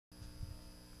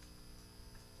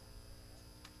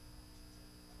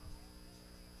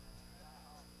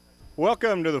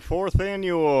Welcome to the 4th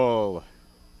annual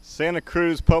Santa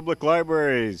Cruz Public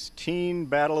Library's Teen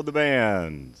Battle of the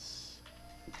Bands.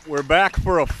 We're back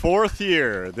for a 4th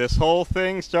year. This whole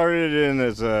thing started in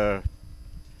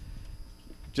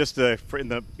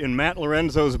in Matt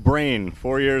Lorenzo's brain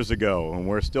 4 years ago, and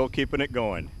we're still keeping it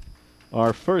going.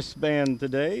 Our first band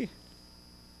today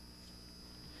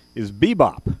is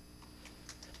BeBop,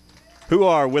 who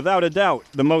are, without a doubt,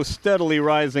 the most steadily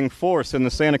rising force in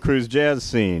the Santa Cruz jazz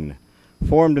scene.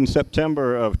 Formed in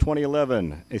September of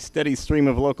 2011, a steady stream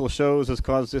of local shows has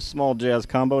caused this small jazz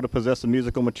combo to possess a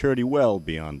musical maturity well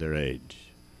beyond their age.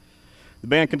 The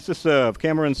band consists of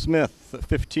Cameron Smith,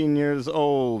 15 years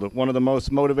old, one of the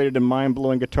most motivated and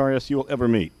mind-blowing guitarists you will ever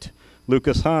meet.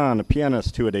 Lucas Hahn, a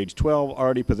pianist who at age 12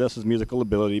 already possesses musical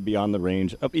ability beyond the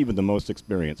range of even the most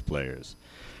experienced players.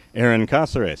 Aaron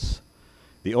Cáceres,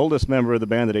 the oldest member of the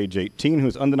band at age 18,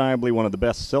 who's undeniably one of the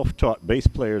best self-taught bass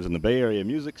players in the Bay Area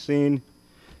music scene.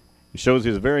 He shows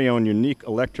his very own unique,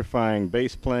 electrifying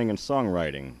bass playing and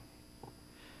songwriting.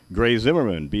 Gray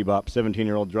Zimmerman, BeBop's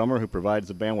 17-year-old drummer who provides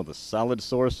the band with a solid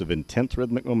source of intense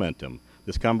rhythmic momentum.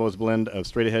 This combo's blend of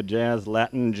straight-ahead jazz,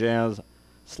 Latin jazz,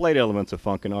 slight elements of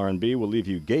funk and R&B will leave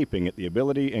you gaping at the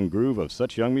ability and groove of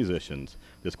such young musicians.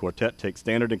 This quartet takes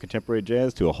standard and contemporary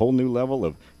jazz to a whole new level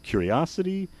of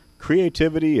curiosity,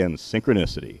 creativity, and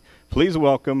synchronicity. Please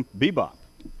welcome BeBop.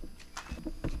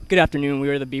 Good afternoon. We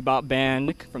are the BeBop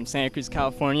band from Santa Cruz,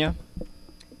 California.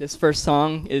 This first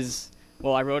song is,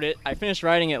 well, I finished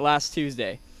writing it last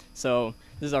Tuesday, so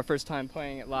this is our first time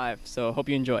playing it live, so hope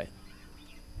you enjoy it.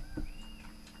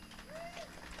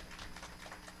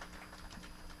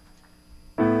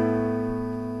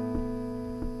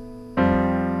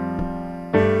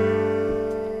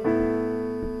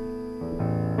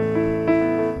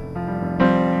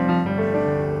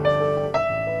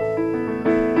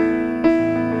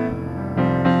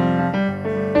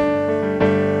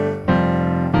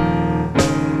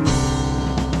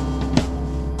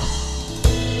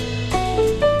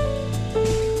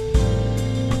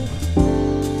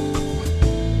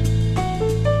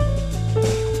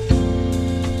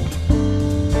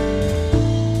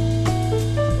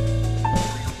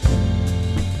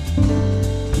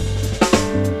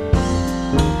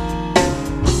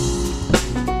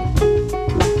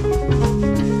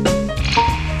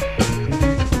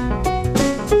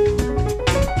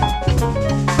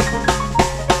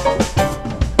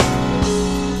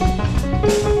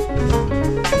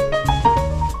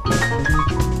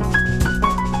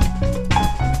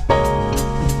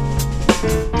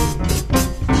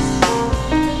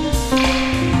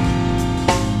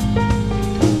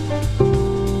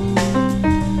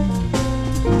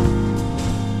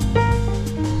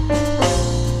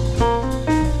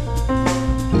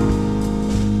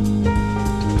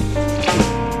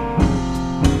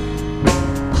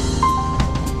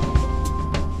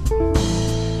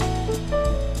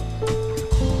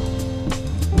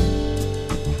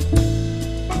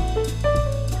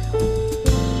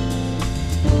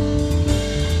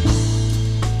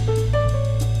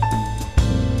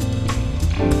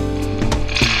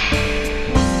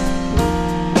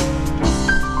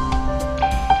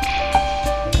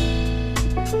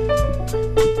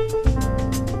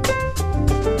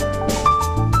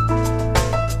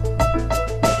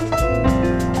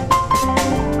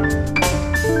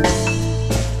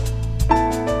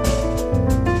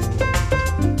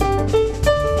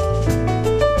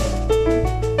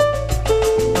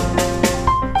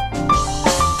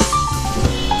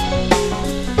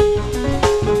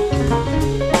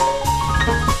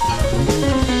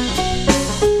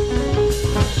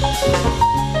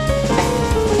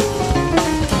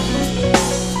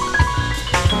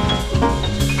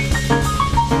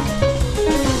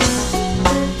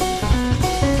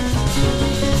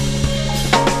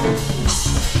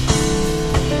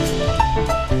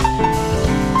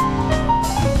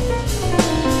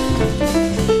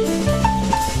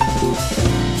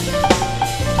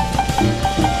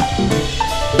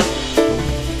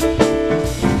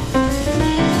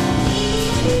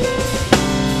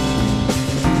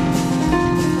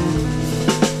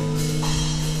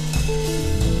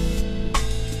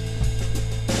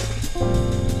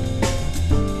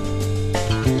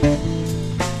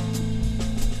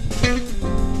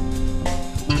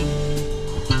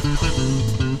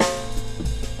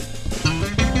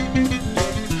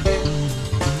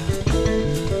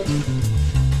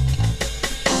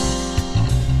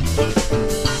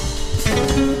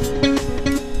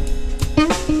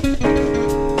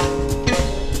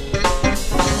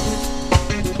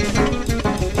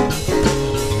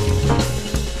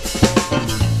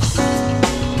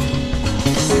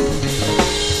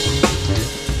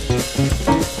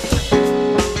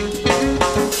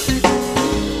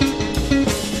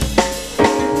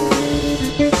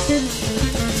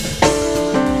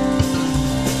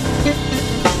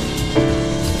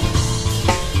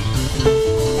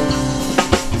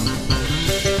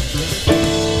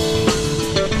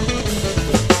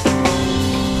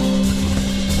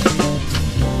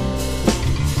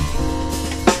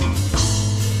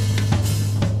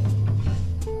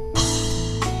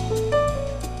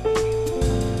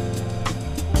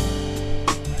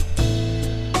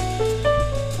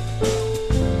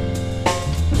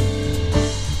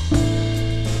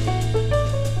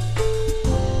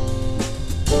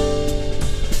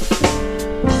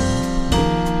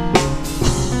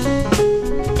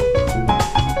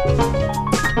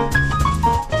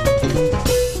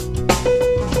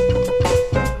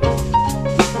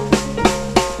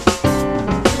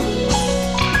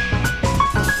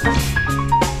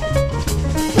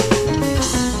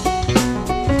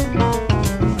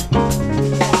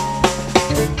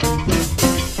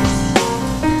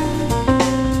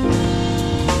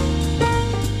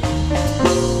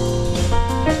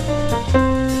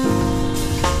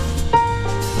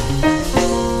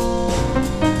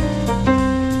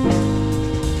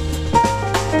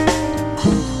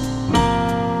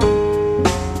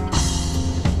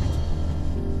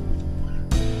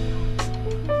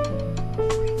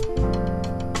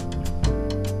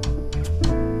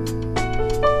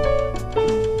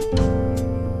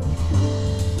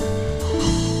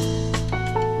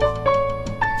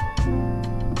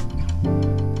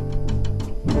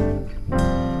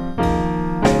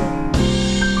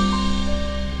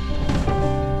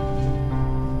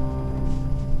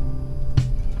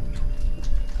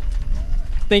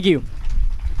 Thank you.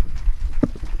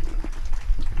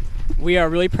 We are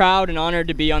really proud and honored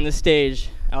to be on this stage.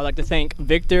 I would like to thank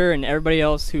Victor and everybody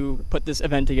else who put this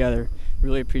event together.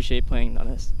 Really appreciate playing on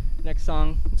this. Next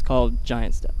song is called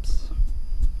Giant Steps.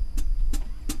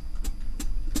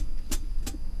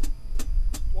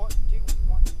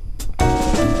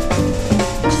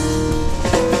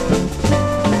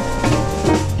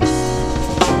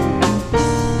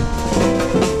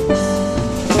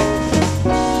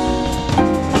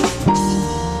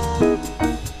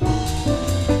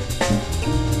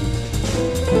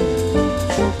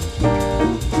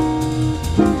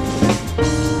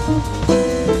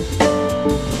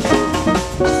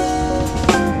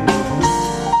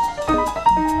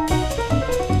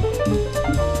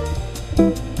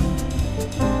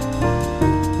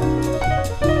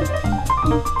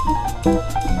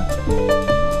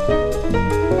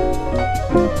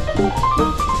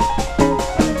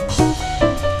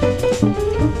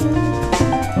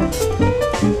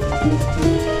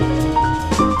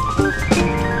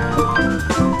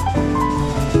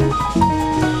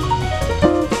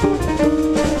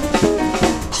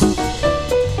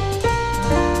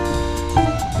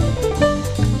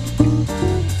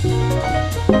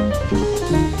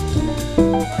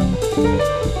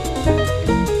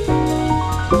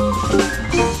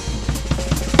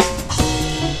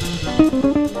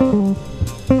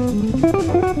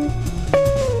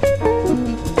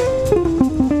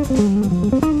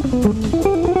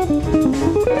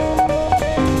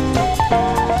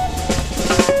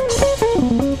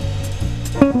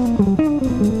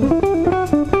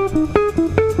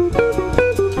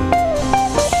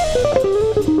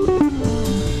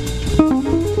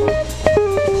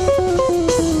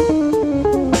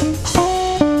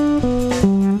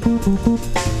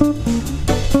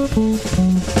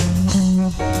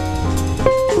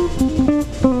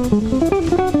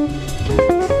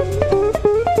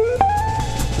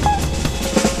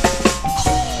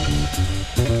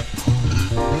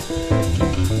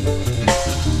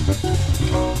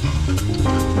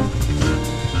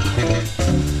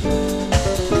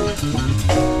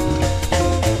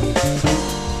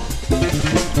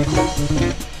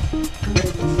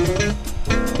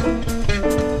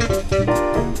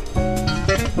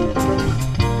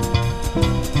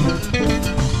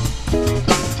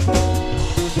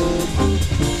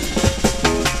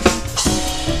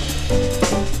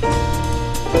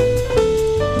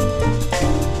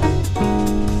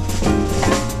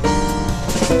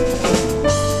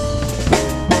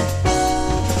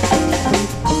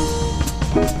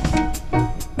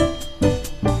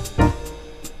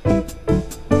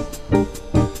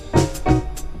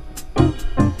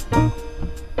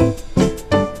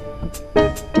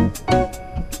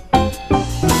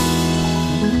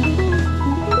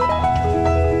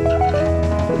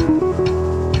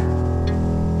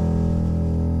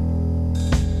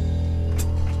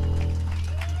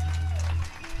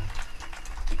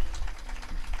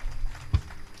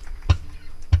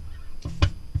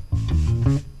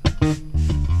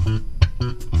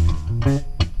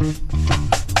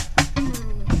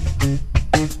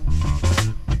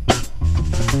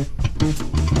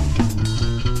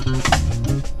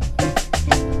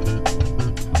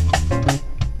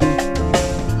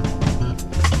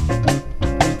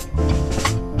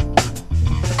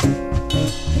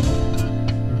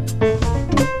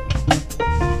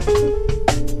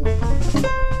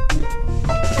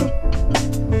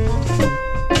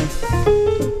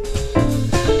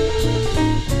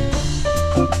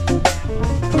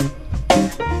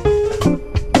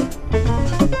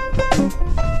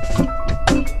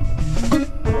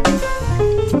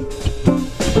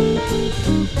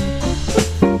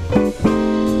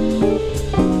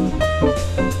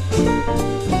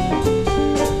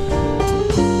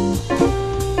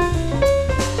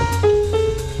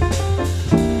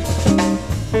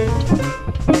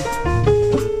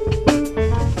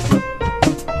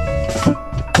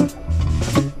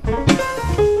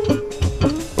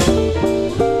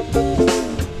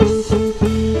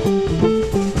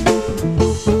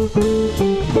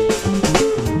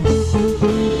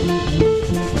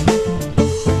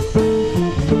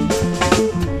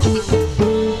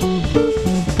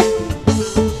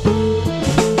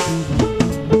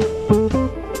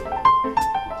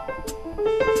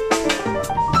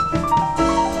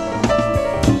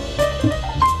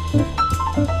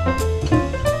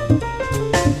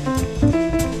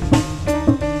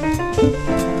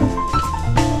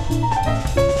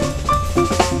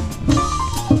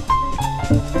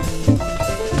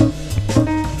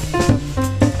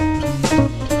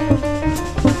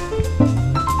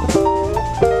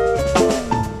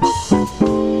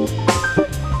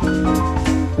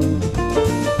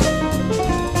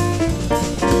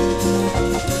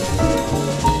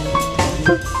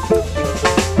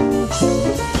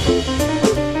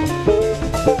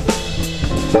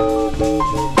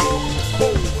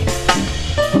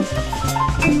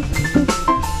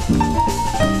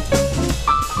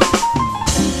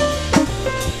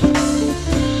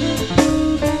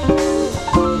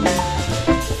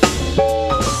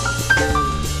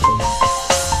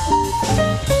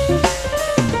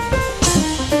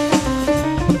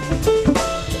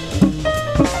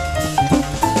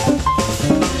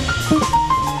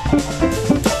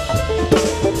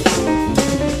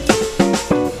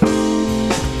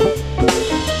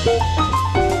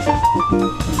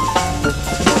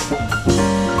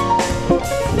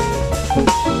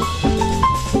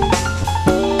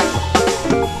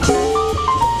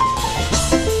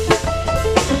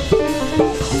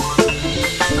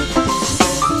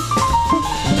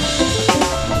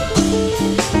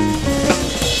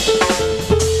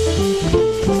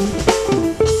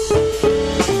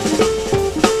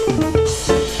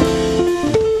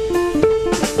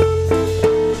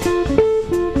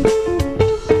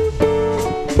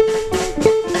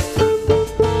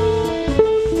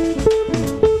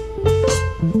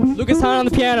 On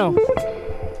the piano.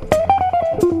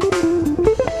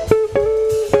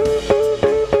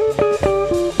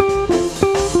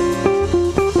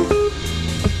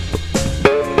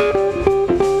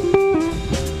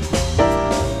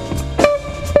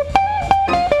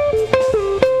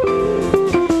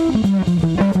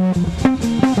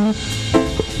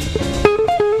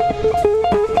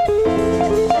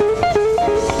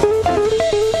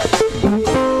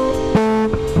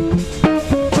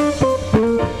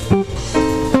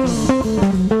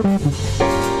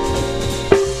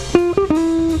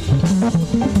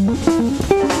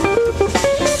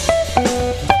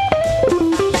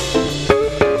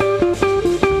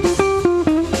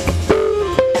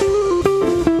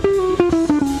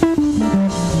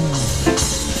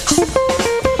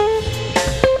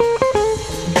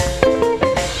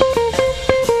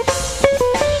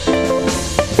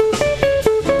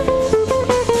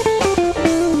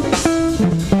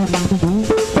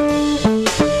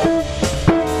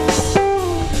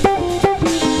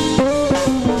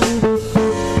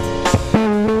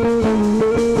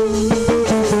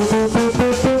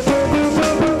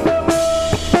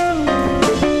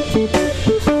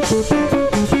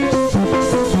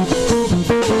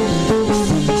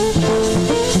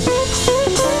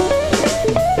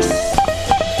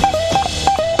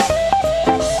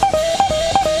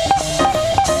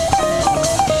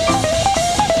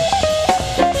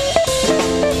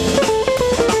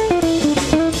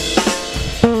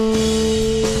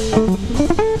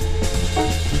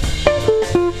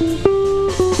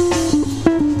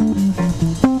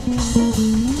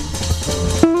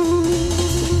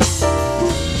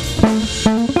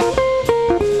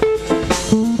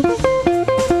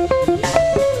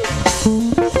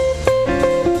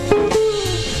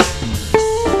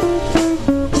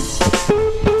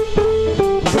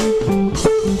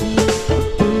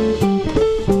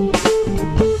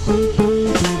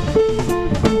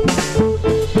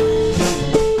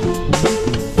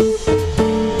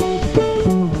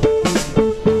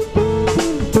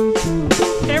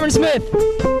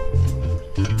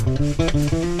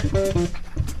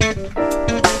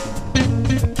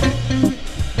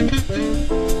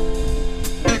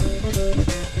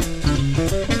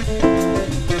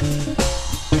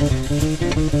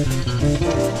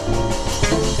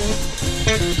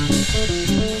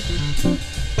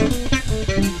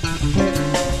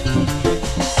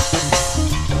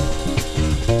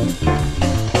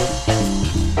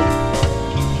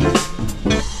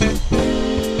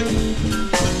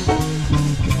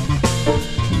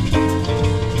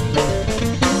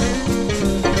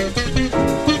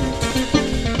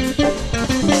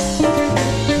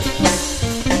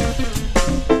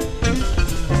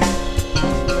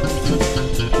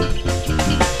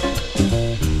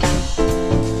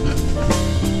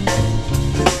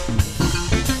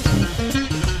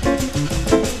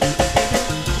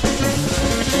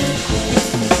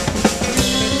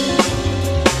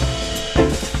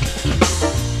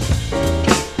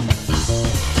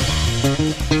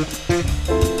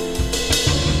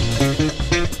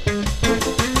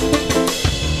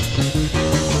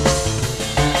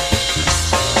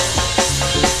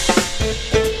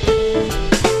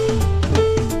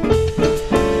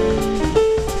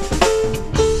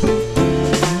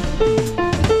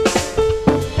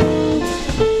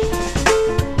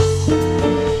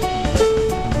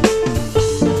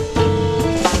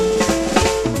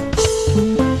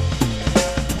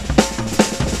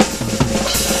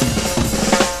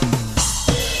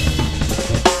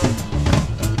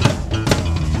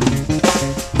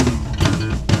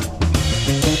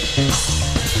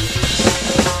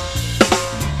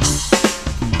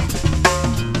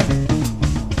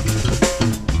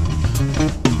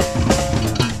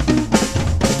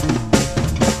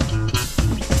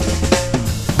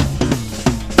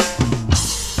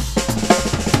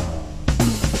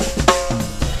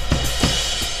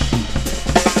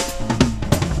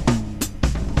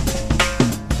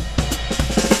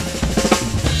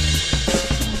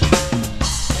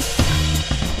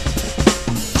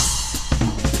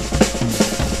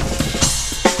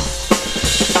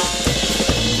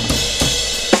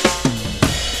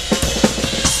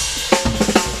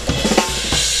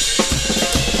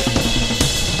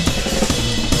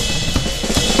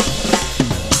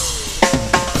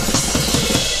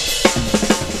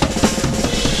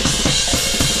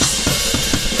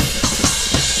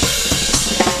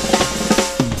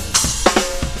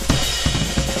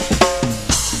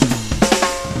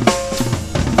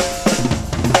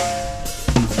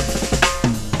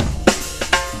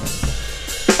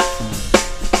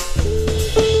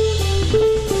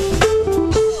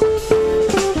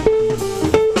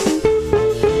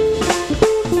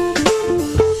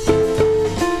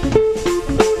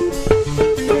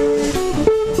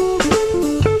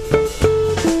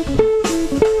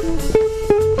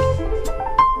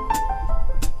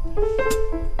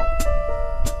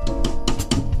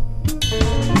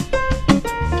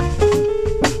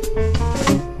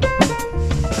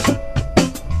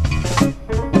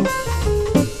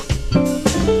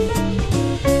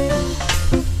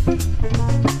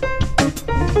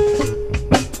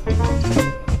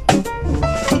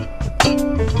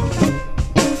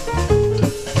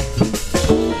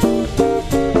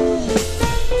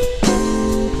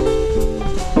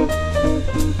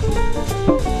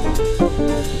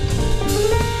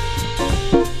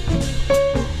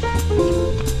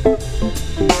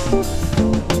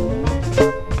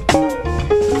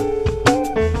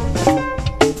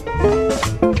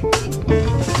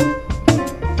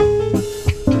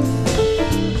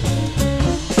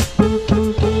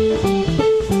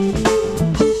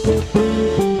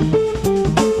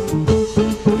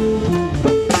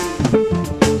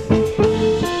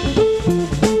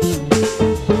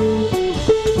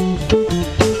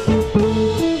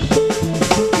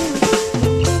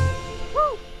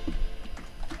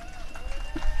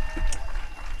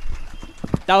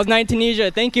 That was Night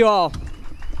Tunisia. Thank you all.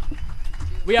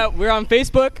 We're on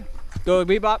Facebook. Go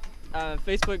to BeBop.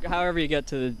 Facebook, however you get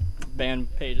to the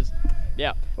band pages.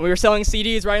 Yeah. And we were selling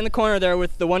CDs right in the corner there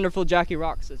with the wonderful Jackie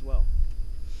Rocks as well.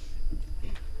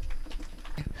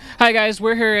 Hi guys,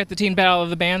 we're here at the Teen Battle of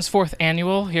the Bands 4th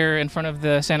annual here in front of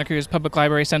the Santa Cruz Public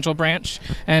Library Central Branch.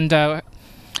 And I'm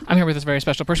here with this very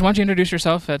special person. Why don't you introduce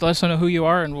yourself, let us know who you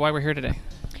are and why we're here today.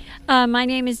 My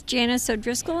name is Janice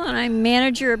O'Driscoll, and I'm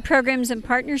manager of programs and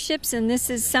partnerships, and this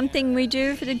is something we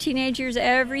do for the teenagers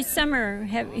every summer.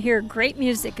 Hear great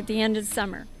music at the end of the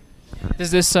summer.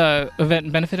 Does this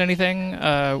event benefit anything?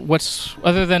 What's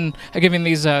other than giving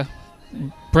these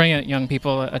brilliant young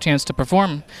people a chance to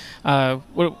perform?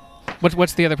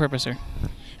 What's the other purpose here?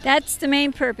 That's the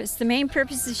main purpose. The main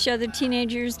purpose is to show the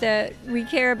teenagers that we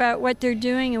care about what they're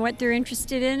doing and what they're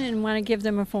interested in, and want to give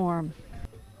them a forum.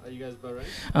 Are you guys about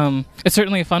ready? It's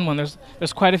certainly a fun one. There's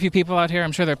quite a few people out here.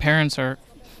 I'm sure their parents are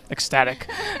ecstatic.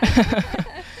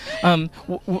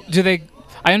 Do they?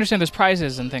 I understand there's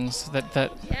prizes and things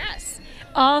that. Yes.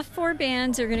 All 4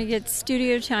 bands are going to get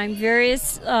studio time,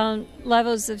 various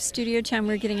levels of studio time.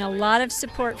 We're getting a lot of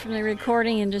support from the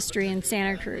recording industry in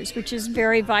Santa Cruz, which is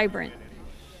very vibrant.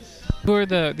 Who are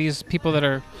these people that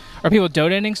are people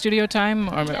donating studio time,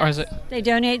 or is it? They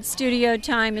donate studio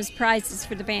time as prizes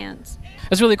for the bands.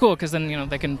 That's really cool because then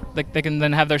they can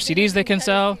then have their CDs they can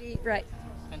sell. Right.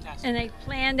 Fantastic.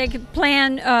 And they can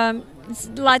plan.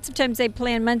 Lots of times they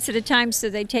plan months at a time, so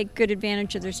they take good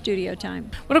advantage of their studio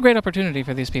time. What a great opportunity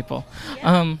for these people.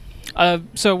 Yeah.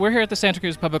 So we're here at the Santa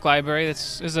Cruz Public Library.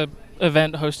 This is an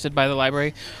event hosted by the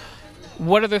library.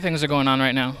 What other things are going on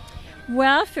right now?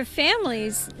 Well, for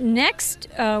families, next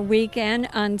weekend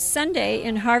on Sunday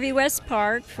in Harvey West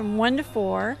Park from 1 to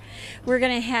 4, we're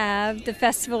going to have the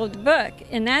Festival of the Book,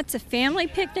 and that's a family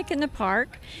picnic in the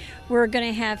park. We're going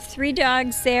to have 3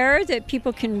 dogs there that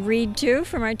people can read to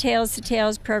from our Tales to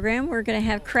Tales program. We're going to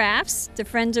have crafts. The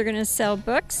friends are going to sell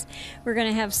books. We're going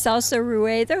to have Salsa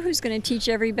Rueda, who's going to teach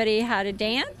everybody how to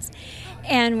dance.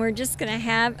 And we're just going to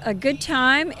have a good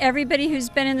time. Everybody who's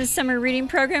been in the summer reading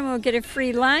program will get a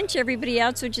free lunch. Everybody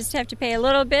else would just have to pay a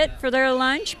little bit for their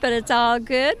lunch, but it's all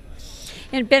good.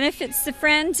 It benefits the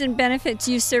friends and benefits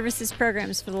youth services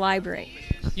programs for the library.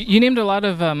 You named a lot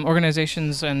of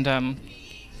organizations and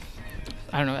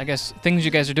I don't know, I guess things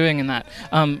you guys are doing in that.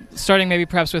 Starting maybe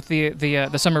perhaps with the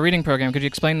summer reading program. Could you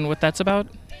explain what that's about?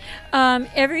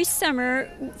 Every summer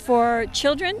for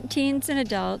children, teens, and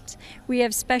adults, we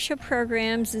have special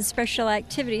programs and special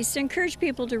activities to encourage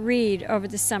people to read over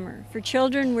the summer. For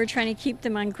children, we're trying to keep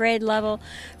them on grade level.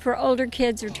 For older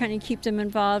kids, we're trying to keep them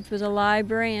involved with the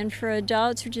library. And for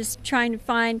adults, we're just trying to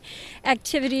find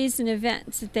activities and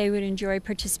events that they would enjoy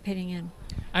participating in.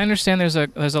 I understand there's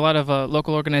a lot of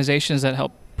local organizations that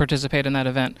help participate in that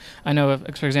event. I know,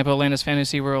 for example, Atlantis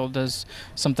Fantasy World does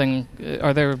something.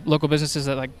 Are there local businesses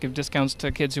that give discounts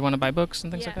to kids who want to buy books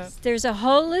and things like that? Yes, there's a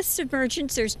whole list of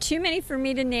merchants. There's too many for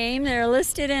me to name that are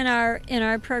listed in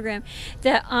our program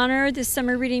that honor the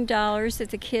summer reading dollars that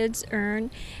the kids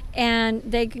earn, and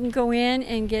they can go in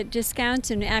and get discounts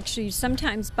and actually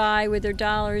sometimes buy with their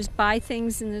dollars, buy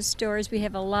things in the stores. We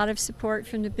have a lot of support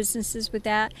from the businesses with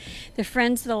that. The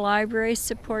Friends of the Library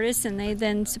support us, and they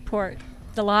then support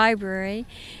the library.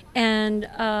 And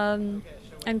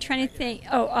I'm trying to think,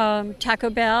 Taco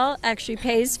Bell actually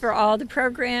pays for all the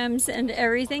programs and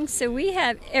everything. So we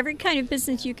have every kind of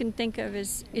business you can think of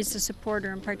is a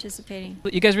supporter and participating.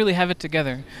 You guys really have it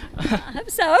together.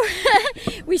 So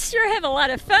we sure have a lot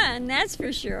of fun, that's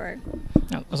for sure.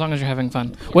 As long as you're having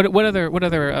fun. What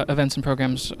other events and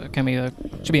programs can we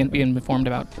should be informed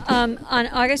about? On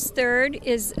August 3rd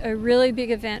is a really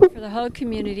big event for the whole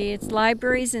community. It's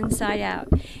Libraries Inside Out.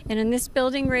 And in this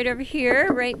building right over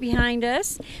here, right behind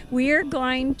us, we are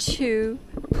going to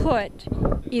put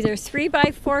either 3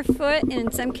 by 4 foot and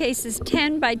in some cases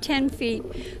 10 by 10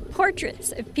 feet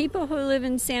portraits of people who live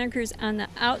in Santa Cruz on the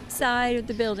outside of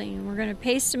the building. And we're going to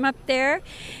paste them up there.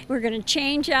 We're going to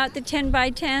change out the 10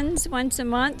 by 10s once a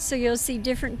month, so you'll see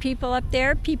different people up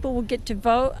there. People will get to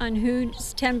vote on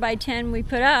whose 10 by 10 we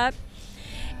put up.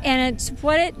 And it's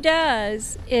what it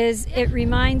does is it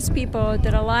reminds people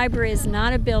that a library is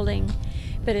not a building,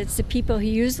 but it's the people who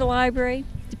use the library,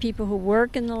 the people who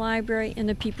work in the library, and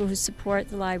the people who support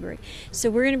the library. So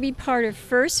we're going to be part of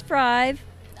First Five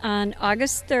on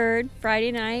August 3rd,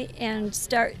 Friday night, and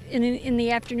start in the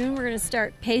afternoon. We're going to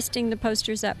start pasting the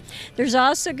posters up. There's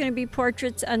also going to be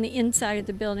portraits on the inside of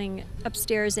the building,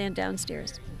 upstairs and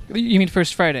downstairs. You mean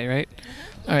First Friday, right?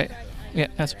 All right. Yeah,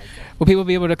 will people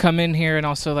be able to come in here and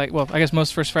also I guess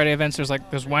most First Friday events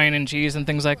there's wine and cheese and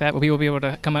things like that. Will people be able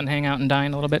to come out and hang out and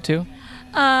dine a little bit too?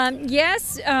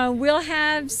 Yes, we'll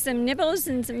have some nibbles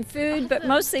and some food, but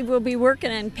mostly we'll be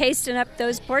working on pasting up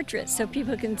those portraits so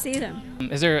people can see them.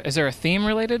 Is there a theme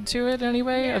related to it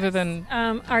anyway, Yes. other than?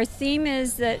 Our theme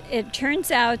is that it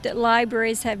turns out that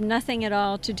libraries have nothing at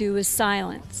all to do with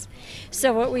silence.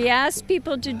 So what we asked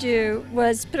people to do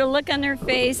was put a look on their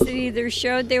face that either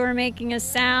showed they were making a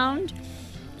sound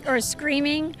or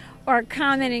screaming or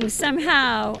commenting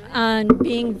somehow on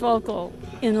being vocal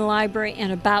in the library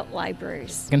and about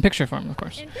libraries. In picture form, of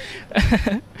course.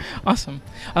 Awesome.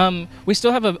 We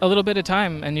still have a little bit of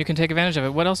time, and you can take advantage of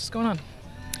it. What else is going on?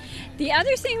 The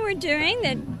other thing we're doing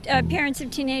that parents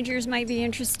of teenagers might be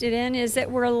interested in is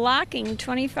that we're locking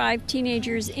 25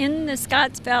 teenagers in the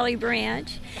Scotts Valley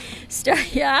branch,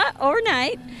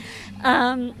 overnight.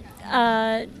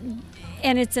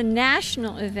 And it's a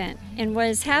national event. And what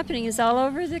is happening is all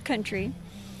over the country,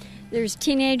 there's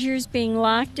teenagers being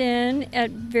locked in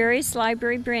at various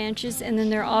library branches, and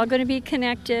then they're all going to be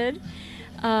connected,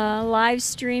 live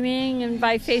streaming and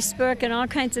by Facebook and all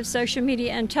kinds of social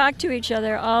media, and talk to each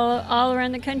other all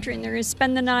around the country, and they're going to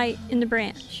spend the night in the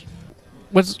branch.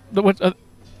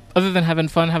 Other than having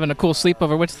fun, having a cool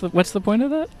sleepover, what's the point of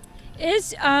that?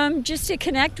 Is just to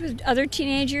connect with other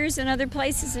teenagers in other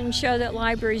places and show that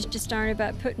libraries just aren't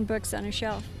about putting books on a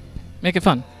shelf. Make it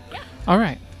fun. Yeah. All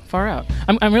right. Far out.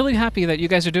 I'm really happy that you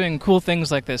guys are doing cool things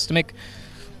like this to make,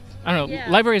 I don't know, Yeah.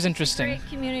 libraries interesting. Great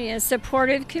community, a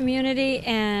supportive community,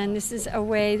 and this is a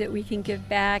way that we can give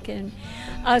back and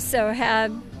also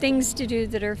have things to do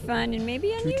that are fun and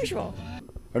maybe unusual.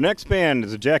 Our next band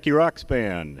is a Jackie Rocks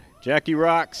band. Jackie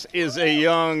Rocks is a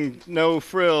young,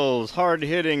 no-frills,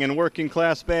 hard-hitting, and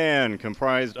working-class band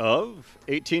comprised of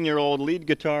 18-year-old lead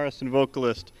guitarist and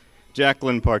vocalist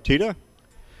Jacqueline Partita,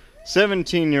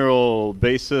 17-year-old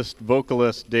bassist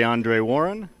vocalist DeAndre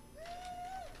Warren,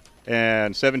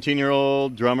 and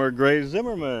 17-year-old drummer Gray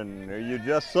Zimmerman, who you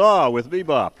just saw with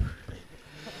BeBop.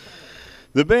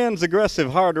 The band's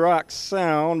aggressive hard rock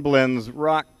sound blends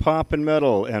rock, pop, and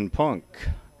metal, and punk.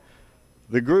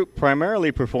 The group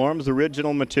primarily performs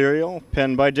original material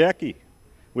penned by Jackie,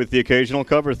 with the occasional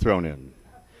cover thrown in.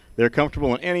 They're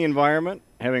comfortable in any environment,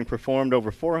 having performed over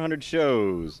 400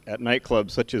 shows at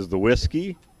nightclubs such as The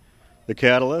Whiskey, The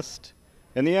Catalyst,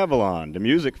 and The Avalon, to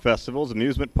music festivals,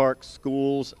 amusement parks,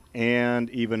 schools, and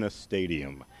even a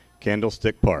stadium,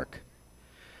 Candlestick Park.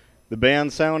 The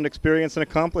band's sound experience and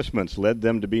accomplishments led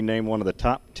them to be named one of the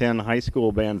top 10 high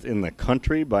school bands in the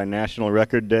country by National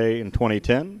Record Day in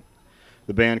 2010.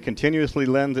 The band continuously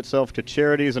lends itself to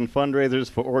charities and fundraisers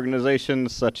for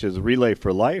organizations such as Relay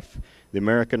for Life, the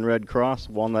American Red Cross,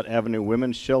 Walnut Avenue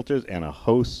Women's Shelters, and a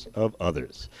host of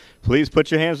others. Please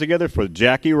put your hands together for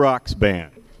Jackie Rocks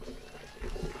Band.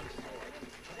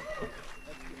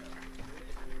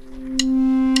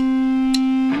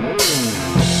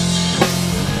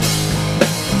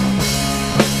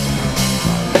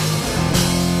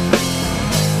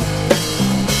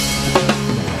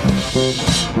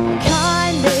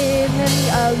 Can't leave me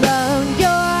alone.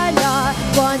 You're not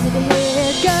wanted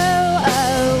here. Go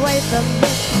away from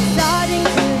me. Starting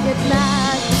to get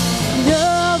mad.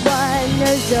 No one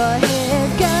knows you're here.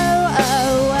 Go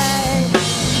away.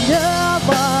 No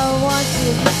one wants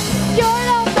you. You're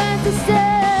no fantasy.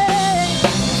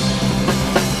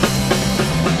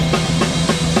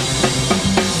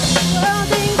 World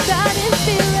thinks that it's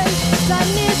feelings I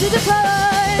need to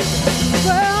depart.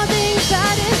 World thinks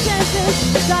that it's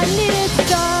chances I need it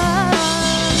done.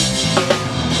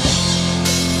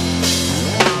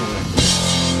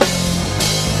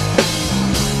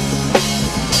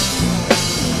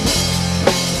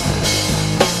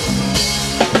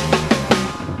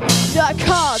 I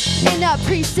called in a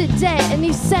priest today, and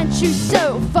he sent you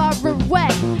so far away.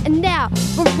 And now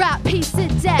we're at peace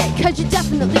today, 'cause you're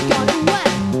definitely gone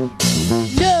away.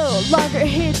 No longer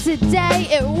here today,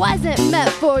 it wasn't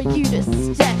meant for you to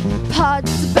stay.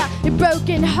 Parts about your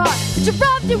broken heart, but you're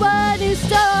off to a new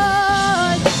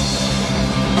start.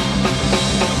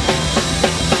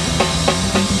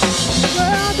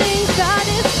 World thinks that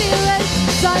it's feeling,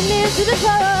 so I need to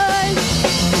decline.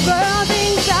 World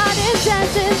thinks that it's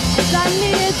chances, so I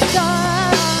need it done.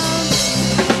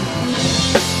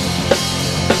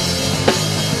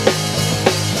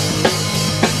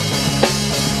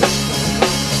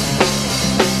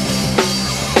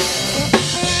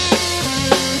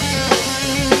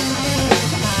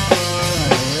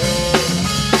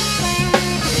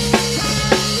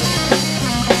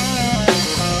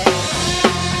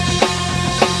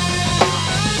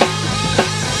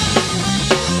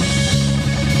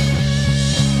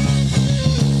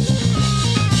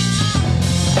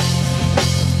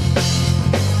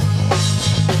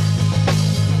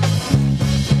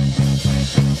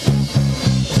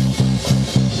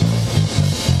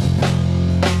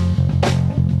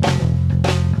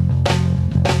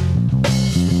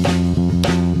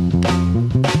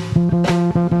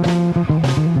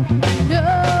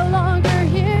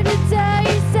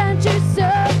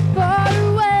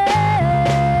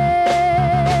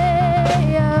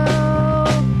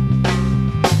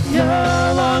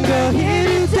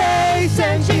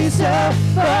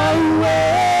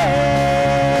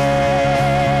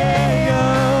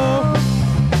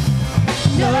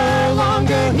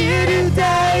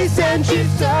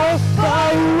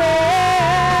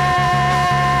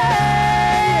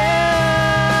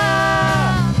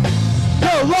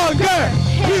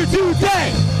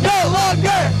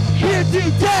 here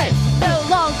today. No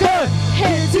longer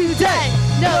here today.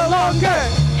 No longer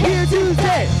here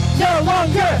today. No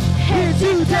longer here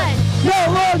today.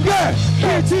 No longer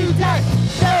here today.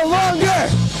 No longer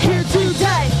here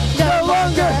today. No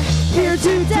longer here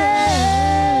today.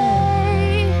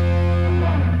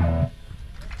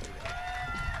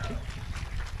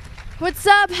 What's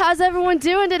up? How's everyone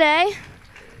doing today?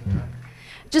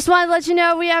 Just wanted to let you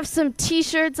know we have some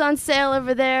t-shirts on sale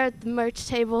over there at the merch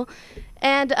table.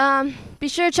 And be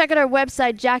sure to check out our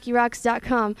website,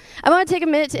 JackieRocks.com. I want to take a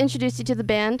minute to introduce you to the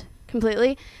band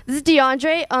completely. This is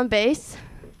DeAndre on bass.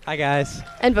 Hi, guys.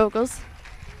 And vocals.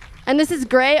 And this is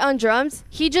Gray on drums.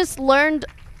 He just learned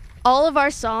all of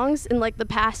our songs in like the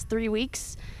past 3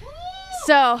 weeks.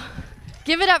 So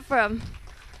give it up for him.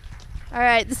 All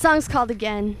right, the song's called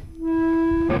Again.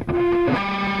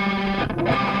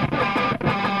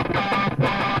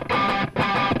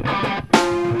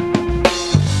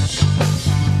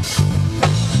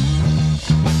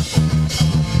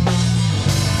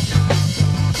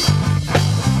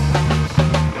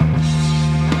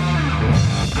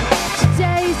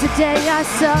 Today's the day I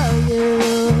saw you.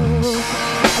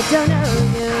 I don't know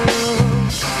you,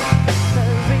 but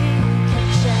we can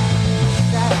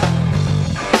change that.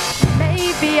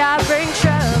 Maybe I bring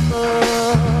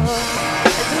trouble.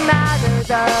 Doesn't matter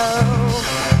though.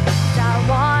 I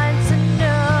want to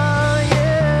know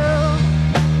you.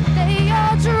 They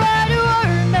all try to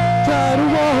warn me. Try to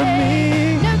warn me.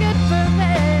 No good for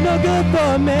me. No good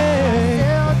for me.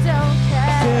 Still don't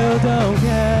care. Still don't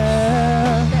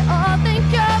care. They all think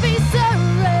I'll be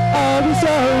sorry. I'll be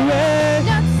sorry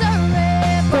Not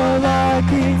sorry for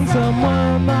liking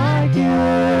someone like you.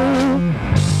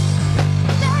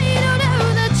 Now you don't know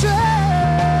the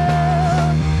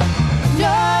truth.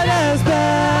 Not as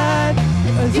bad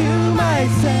as you might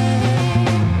say.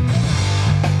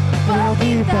 We'll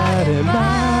keep that in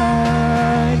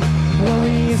mind when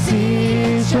we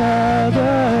see each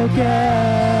other again.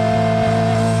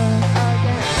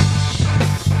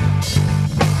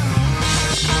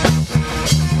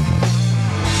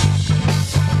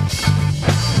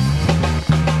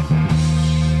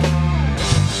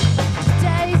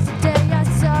 Today's the day I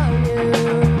saw you.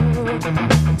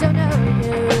 Don't know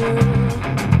you,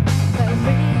 but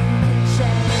we can change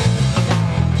that.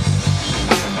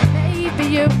 Maybe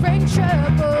you bring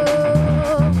trouble.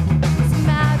 Doesn't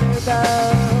matter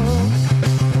though.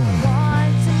 I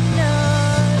want to know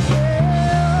you.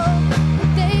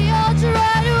 They all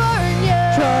try to warn you.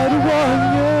 Try to warn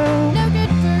you. No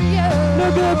good for you. No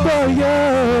good for you.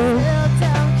 Still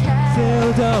don't care. Still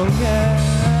don't care.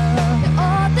 They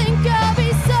all think I'll be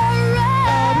sorry.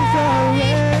 I'll be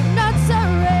sorry Not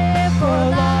sorry for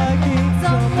liking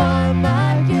someone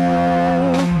like you.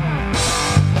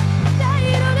 Now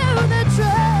you don't know the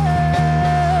truth.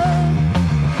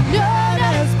 Not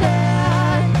as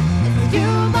bad as you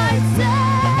might say.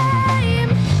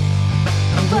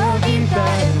 We'll keep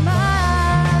that in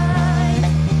mind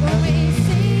when we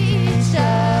see each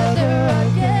other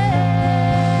again.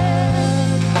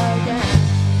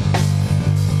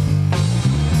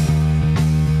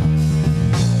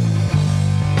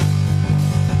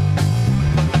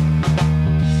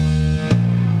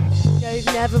 No, you've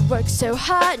never worked so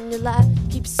hard in your life.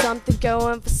 Keep something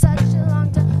going for such a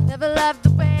long time. Never loved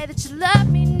the way that you love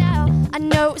me now. I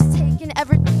know it's taking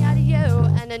everything out of you,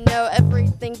 and I know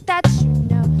everything that you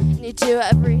know. And you do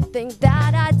everything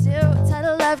that I do. Try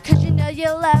to love cause you know you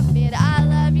love me, and I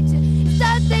love you too. It's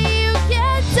something you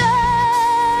can't do.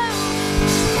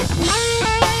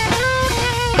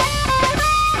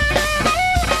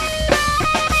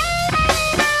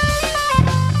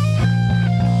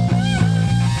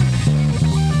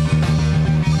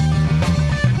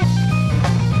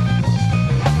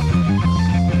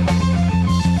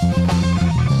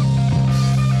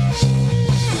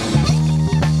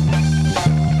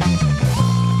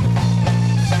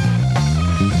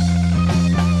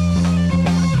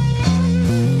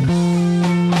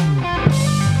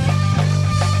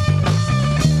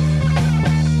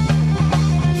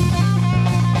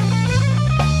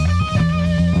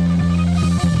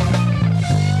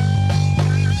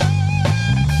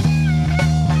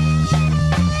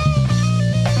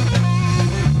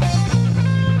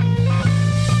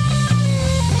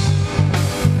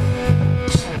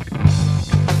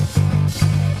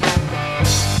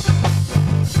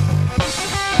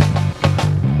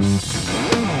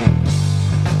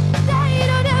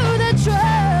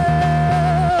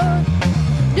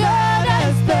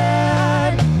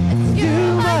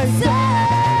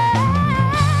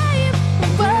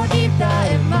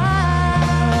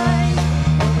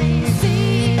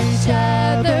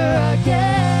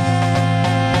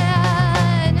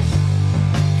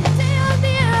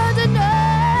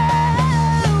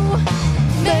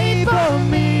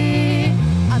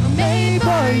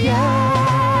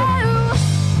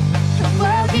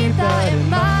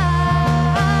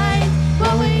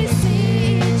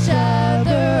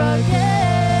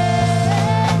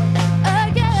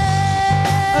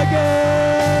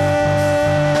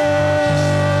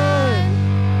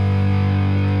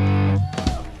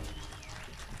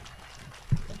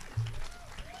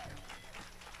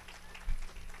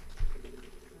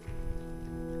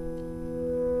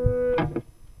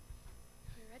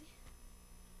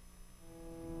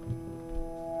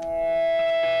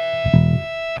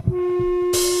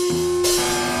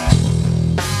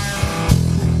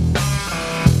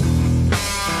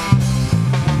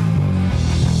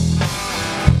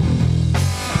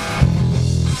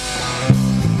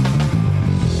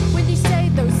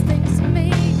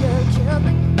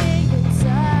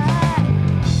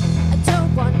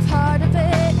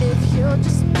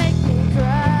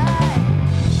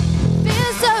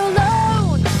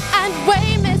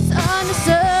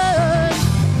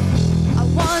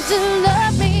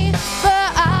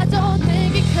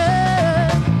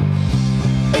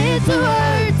 It's the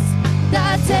words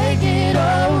that take it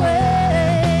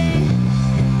away.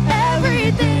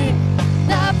 Everything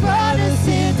that brought us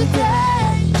here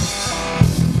today.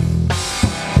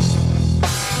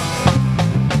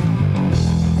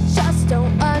 I just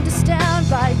don't understand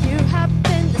why you have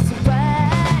been this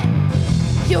way.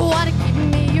 You wanna keep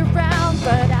me around,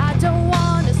 but I don't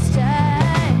wanna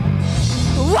stay.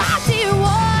 Why do you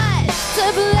want to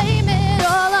blame it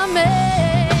all on me?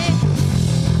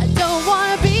 I don't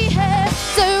wanna be here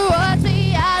towards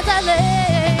me as I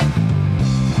live.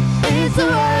 It's the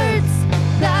words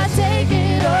that take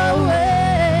it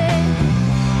away.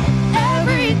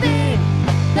 Everything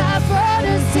that brought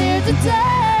us here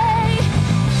today.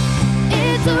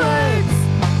 It's the words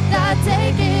that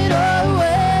take it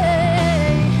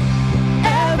away.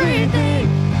 Everything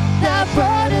that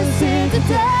brought us here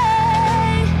today.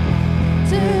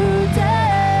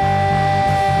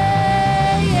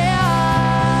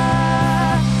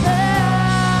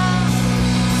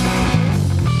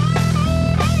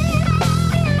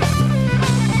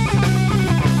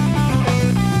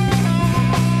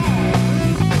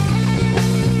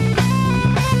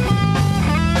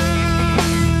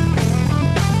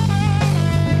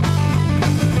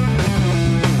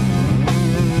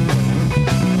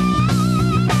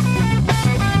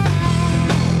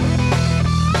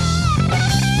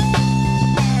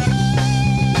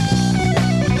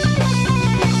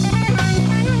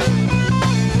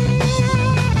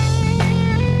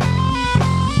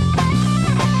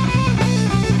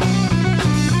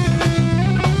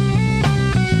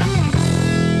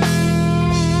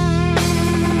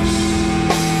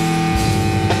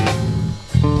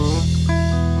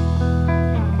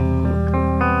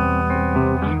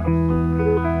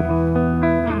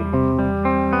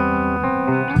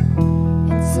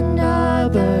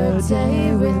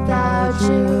 Day without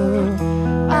you,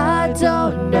 I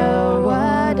don't know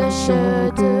what I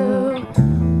should do.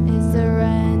 Is there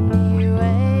any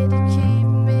way to keep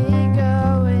me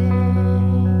going?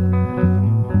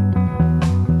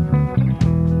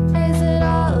 Is it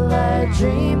all a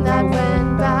dream that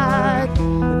went bad?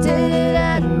 Did it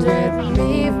end with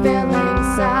me feeling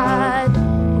sad?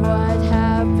 What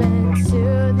happened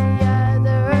to the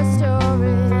other story?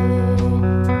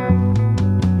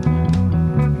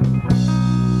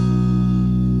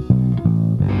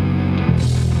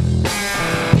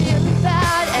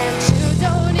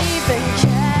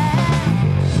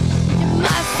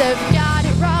 Have got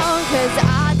it wrong, 'cause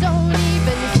I don't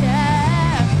even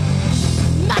care.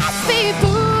 Must be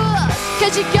fool,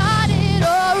 'cause you got it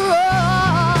all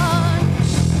wrong.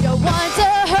 You want to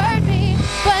hurt me,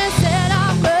 but instead I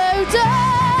moved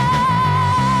on.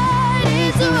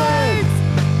 It's the words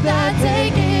that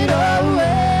take it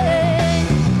away.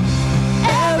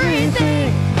 Everything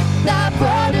that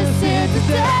brought us here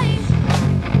today.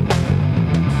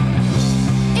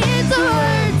 It's the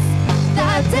words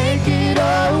that take it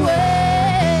away.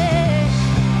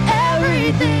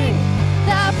 Everything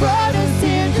that brought us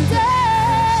here today.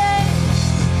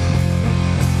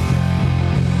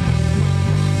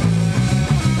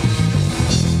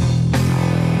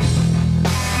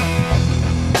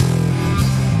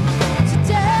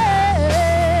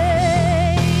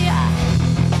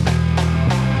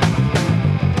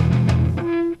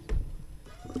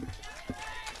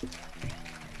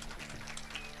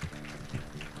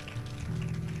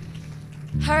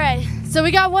 All right, so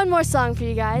we got one more song for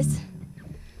you guys.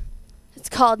 It's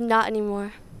called Not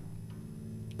Anymore.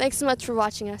 Thanks so much for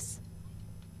watching us.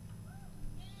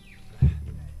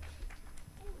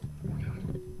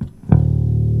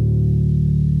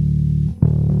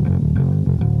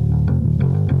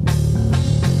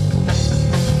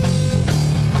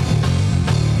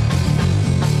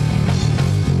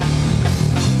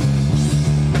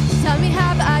 Tell me,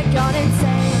 have I gone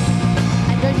insane?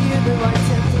 And are you the one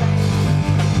to blame?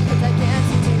 'Cause I can't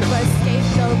seem to escape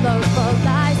the local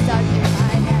lies stuck in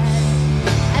my head.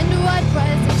 And what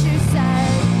was it you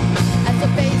said?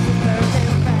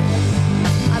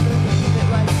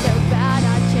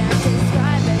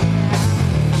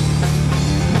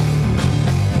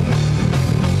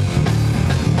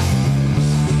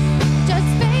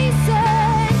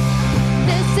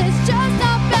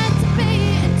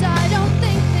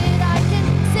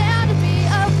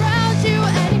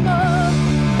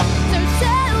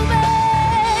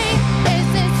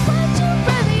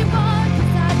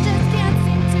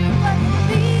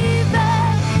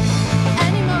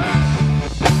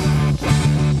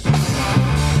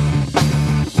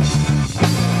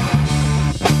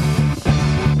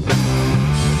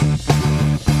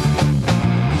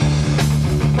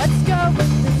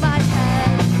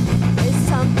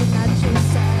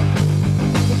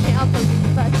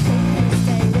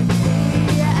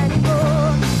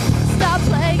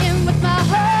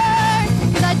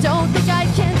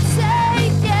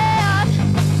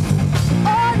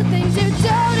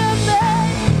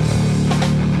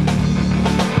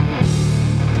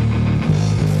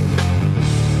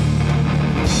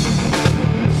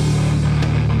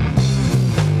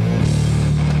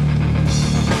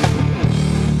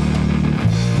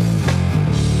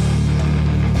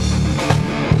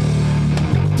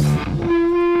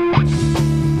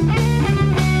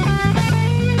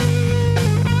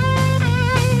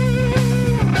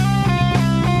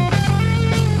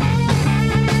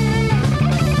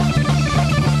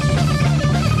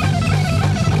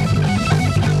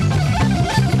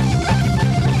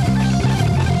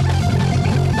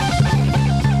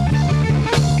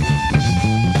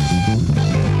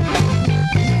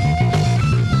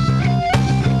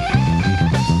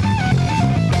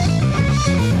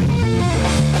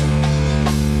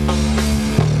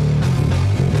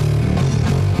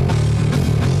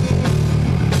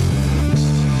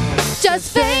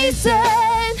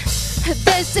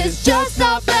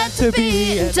 to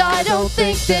be, and I don't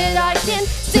think that I can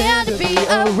stand to be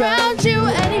around you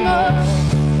anymore.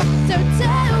 So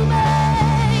tell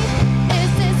me, is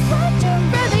this what you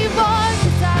really want?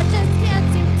 'Cause I just can't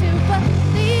seem to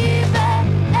believe it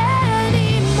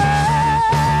anymore.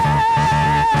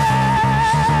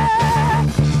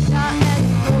 Not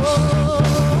anymore.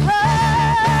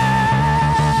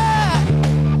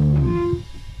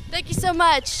 Thank you so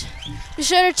much. Be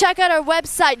sure to check out our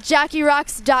website,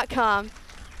 JackieRocks.com.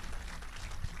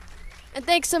 And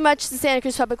thanks so much to Santa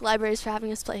Cruz Public Libraries for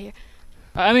having us play here.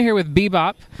 I'm here with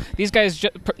BeBop. These guys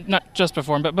not just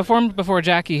performed, but performed before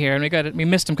Jackie here, and we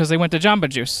missed them because they went to Jamba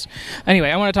Juice. Anyway,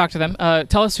 I want to talk to them.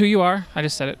 Tell us who you are. I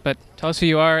just said it, but tell us who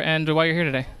you are and why you're here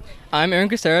today. I'm Aaron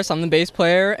Caceres. I'm the bass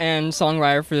player and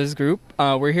songwriter for this group.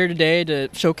 We're here today to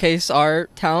showcase our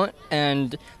talent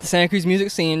and the Santa Cruz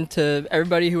music scene to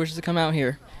everybody who wishes to come out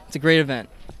here. It's a great event.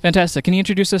 Fantastic. Can you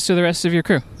introduce us to the rest of your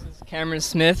crew? Cameron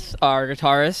Smith, our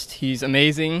guitarist, he's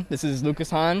amazing. This is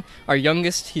Lucas Hahn, our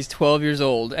youngest. He's 12 years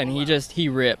old, and he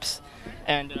rips.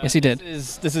 And yes, he did.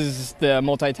 This is the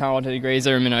multi-talented Gray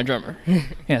Zimmerman, our drummer.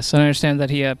 Yes, and I understand that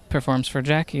he performs for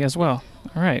Jackie as well.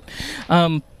 All right.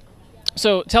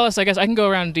 So tell us, I guess I can go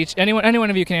around each. Any one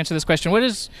of you can answer this question. What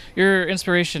is your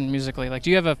inspiration musically? Like, do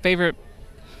you have a favorite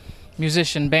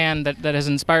musician band that has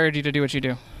inspired you to do what you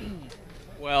do?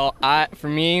 Well, for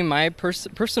me, my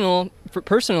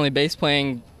personally bass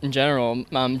playing in general,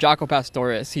 Jaco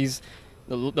Pastorius. He's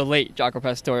the late Jaco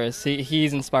Pastorius.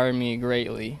 He's inspired me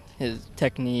greatly. His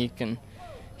technique, and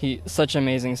he's such an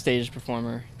amazing stage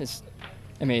performer. It's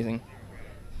amazing.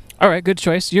 All right, good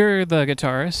choice. You're the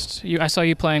guitarist. I saw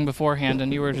you playing beforehand,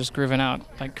 and you were just grooving out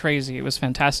like crazy. It was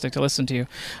fantastic to listen to you.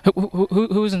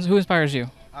 Who inspires you?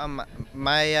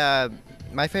 My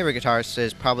favorite guitarist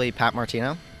is probably Pat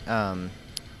Martino. I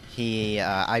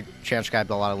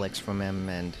transcribed a lot of licks from him,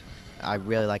 and I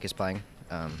really like his playing.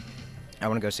 I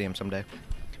want to go see him someday.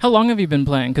 How long have you been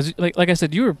playing? Because, like I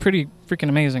said, you were pretty freaking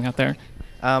amazing out there.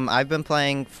 I've been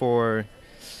playing for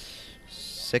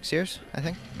 6 years, I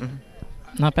think. Mm-hmm.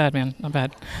 Not bad, man. Not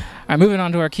bad. All right, moving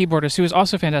on to our keyboardist, who is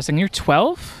also fantastic. And you're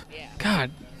 12? Yeah.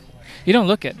 God, you don't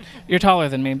look it. You're taller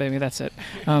than me, baby. That's it.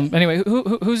 Anyway,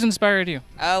 who's inspired you?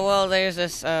 Well, there's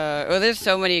this. There's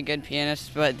so many good pianists,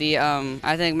 but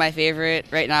I think my favorite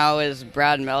right now is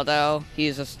Brad Meldo.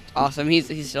 He's just awesome.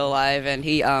 He's still alive, and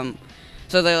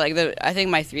So I think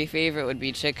my three favorite would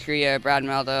be Chick Corea, Brad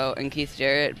Meldo, and Keith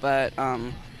Jarrett. But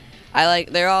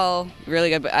they're all really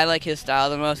good. But I like his style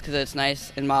the most because it's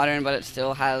nice and modern, but it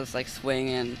still has like swing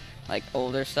and like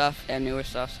older stuff and newer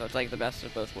stuff. So it's like the best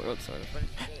of both worlds, sort of. But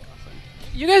it's really awesome.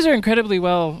 You guys are incredibly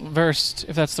well versed,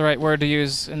 if that's the right word to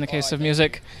use in the case of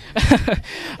music.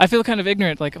 I feel kind of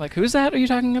ignorant. Like who's that? Are you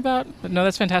talking about? But no,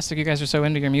 that's fantastic. You guys are so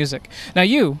into your music. Now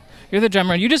you're the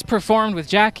drummer. You just performed with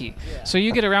Jackie, so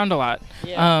you get around a lot.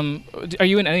 Yeah. Are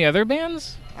you in any other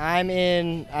bands? I'm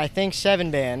in, I think,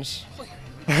 7 bands.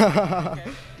 I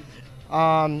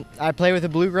play with a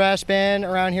bluegrass band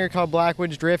around here called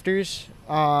Blackwoods Drifters.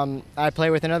 I play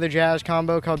with another jazz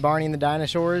combo called Barney and the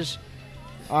Dinosaurs.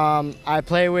 I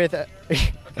play with a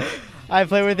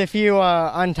few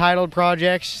untitled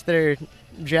projects that are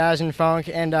jazz and funk,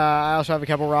 and I also have a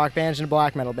couple rock bands and a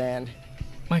black metal band.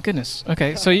 My goodness.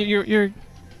 Okay, so you're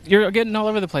getting all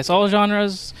over the place, all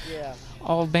genres, yeah,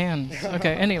 all bands.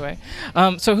 Okay. Anyway,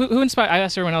 so who inspired? I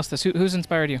asked everyone else this. Who's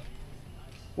inspired you?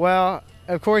 Well,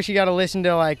 of course you got to listen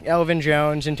to like Elvin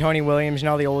Jones and Tony Williams and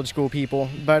all the old school people,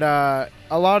 but a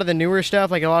lot of the newer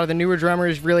stuff, like a lot of the newer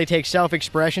drummers, really take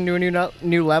self-expression to a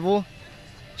new level.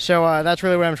 So that's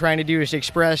really what I'm trying to do, is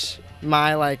express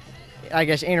my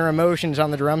inner emotions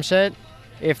on the drum set,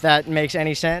 if that makes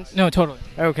any sense. No, totally.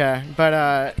 Okay,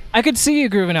 but I could see you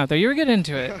grooving out there. You were getting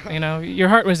into it. Your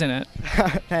heart was in it.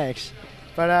 Thanks.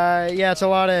 But yeah, it's a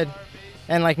lot of,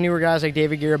 and like newer guys like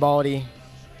David Garibaldi,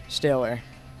 Stiller.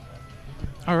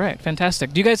 All right,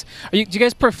 fantastic. Do you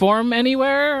guys perform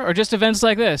anywhere or just events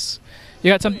like this?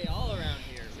 You got some? We play all around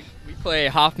here. We play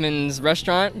Hoffman's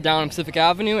Restaurant down on Pacific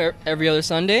Avenue every other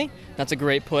Sunday. That's a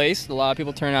great place. A lot of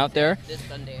people turn out there. This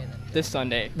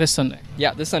Sunday. This Sunday.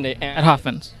 Yeah, this Sunday. And at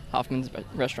Hoffman's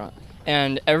Restaurant.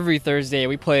 And every Thursday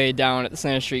we play down at the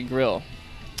Center Street Grill.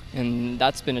 And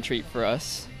that's been a treat for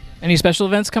us. Any special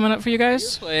events coming up for you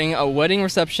guys? We're playing a wedding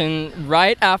reception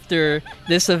right after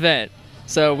this event.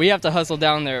 So we have to hustle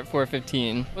down there at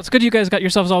 4:15. Well, it's good you guys got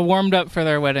yourselves all warmed up for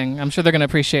their wedding. I'm sure they're going to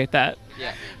appreciate that.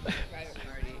 Yeah.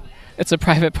 It's a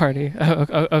private party.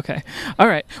 Oh, okay. All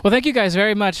right. Well, thank you guys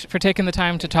very much for taking the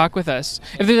time to talk with us.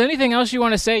 If there's anything else you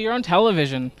want to say, you're on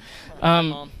television. Hi,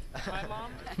 Mom. Hi,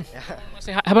 Mom.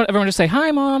 How about everyone just say,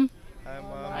 hi, Mom? Hi,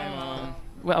 Mom. Hi, Mom.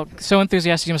 well, so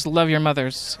enthusiastic you must love your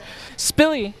mothers.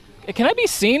 Spilly, can I be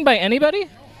seen by anybody?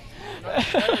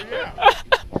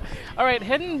 All right,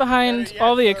 hidden behind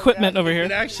all the equipment over here.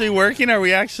 Is it actually working? Are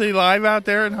we actually live out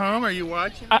there at home? Are you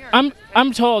watching?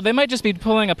 I'm told they might just be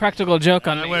pulling a practical joke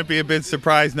on me. I wouldn't be a bit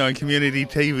surprised knowing community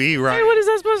TV, right? Hey, what is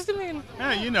that supposed to mean?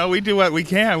 Yeah, you know, we do what we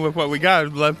can with what we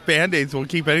got. Left Band-Aids will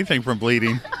keep anything from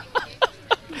bleeding.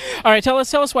 All right, tell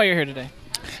us why you're here today.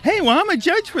 Hey, well, I'm a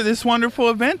judge for this wonderful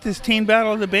event, this Teen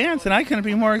Battle of the Bands, and I couldn't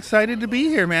be more excited to be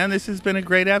here, man. This has been a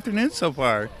great afternoon so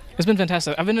far. It's been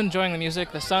fantastic. I've been enjoying the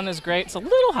music. The sun is great. It's a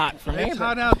little hot for me. It's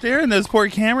hot out there, and those poor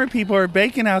camera people are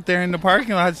baking out there in the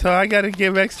parking lot, so I got to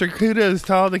give extra kudos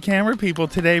to all the camera people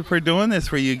today for doing this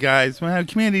for you guys. Well,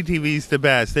 community TV's the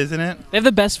best, isn't it? They have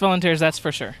the best volunteers, that's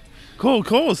for sure.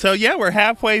 Cool. So, yeah, we're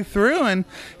halfway through, and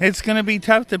it's going to be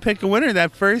tough to pick a winner.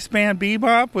 That first band,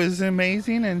 BeBop, was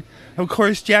amazing, and, of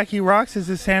course, Jackie Rocks is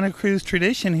a Santa Cruz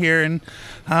tradition here, and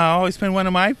always been one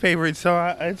of my favorites,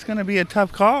 so it's going to be a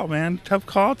tough call, man. Tough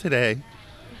call today.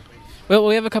 Well,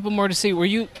 we have a couple more to see. Were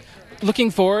you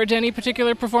looking forward to any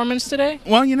particular performance today?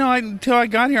 Well, you know, until I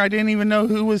got here, I didn't even know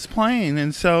who was playing,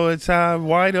 and so it's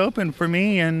wide open for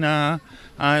me, and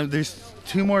there's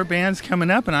 2 more bands coming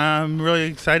up, and I'm really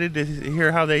excited to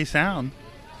hear how they sound.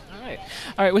 All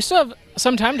right. We still have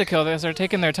some time to kill as they're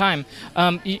taking their time.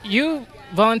 You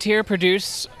volunteer,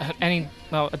 produce a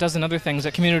dozen other things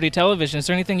at community television. Is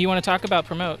there anything you want to talk about,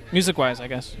 promote, music-wise, I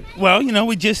guess? Well, you know,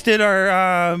 we just did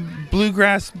our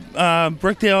Bluegrass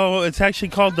Brookdale, it's actually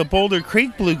called the Boulder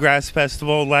Creek Bluegrass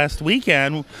Festival last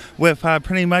weekend with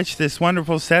pretty much this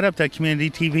wonderful setup that community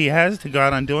TV has to go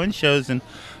out on doing shows, and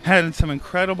had some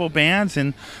incredible bands,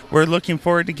 and we're looking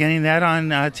forward to getting that on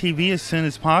TV as soon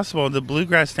as possible. The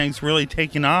bluegrass thing's really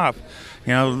taking off.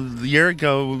 You know, a year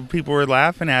ago, people were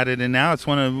laughing at it, and now it's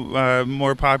one of our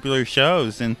more popular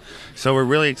shows. And so we're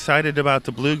really excited about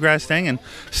the bluegrass thing. And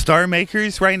Star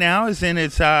Makers right now is in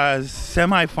its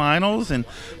semifinals, and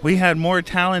we had more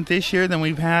talent this year than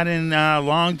we've had in a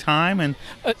long time. And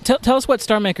tell us what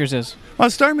Star Makers is. Well,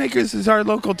 Star Makers is our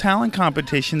local talent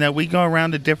competition that we go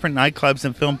around to different nightclubs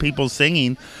and film people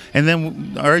singing. And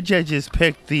then our judges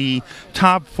pick the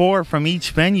top 4 from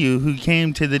each venue who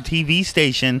came to the TV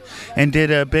station and did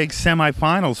a big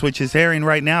semifinals, which is airing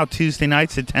right now Tuesday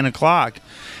nights at 10 o'clock.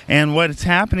 And what's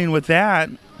happening with that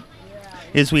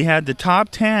is we had the top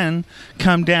 10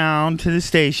 come down to the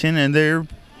station, and they're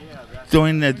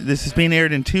this is being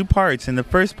aired in 2 parts, and the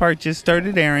first part just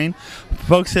started airing.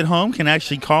 Folks at home can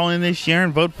actually call in this year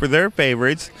and vote for their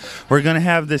favorites. We're going to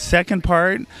have the second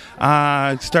part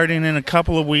starting in a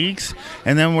couple of weeks,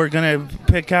 and then we're going to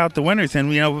pick out the winners.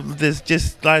 And you know, this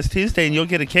just last Tuesday, and you'll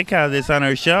get a kick out of this on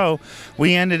our show,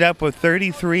 we ended up with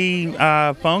 33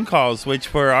 phone calls, which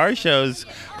for our show's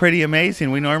pretty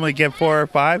amazing. We normally get 4 or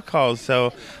 5 calls,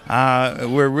 so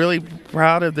we're really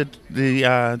proud of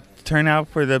the turnout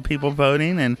for the people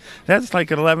voting, and that's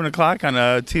like at 11 o'clock on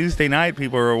a Tuesday night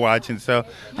people were watching, so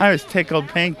I was tickled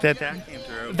pink that came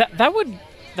through.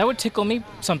 That would tickle me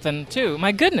something too.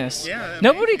 My goodness. Yeah,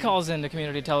 nobody calls into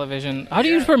community television. How do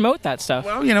you promote that stuff?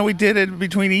 Well, you know, we did it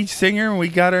between each singer, and we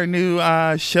got our new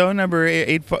show number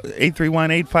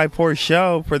 831-854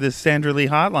 show for the Sandra Lee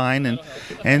hotline,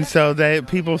 and so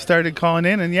people started calling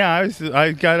in, and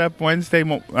I got up Wednesday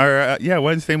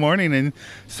morning and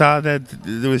saw that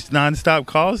there was nonstop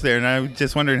calls there, and I was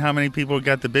just wondering how many people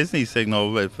got the business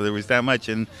signal if there was that much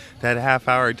in that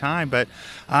half-hour time. But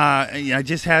I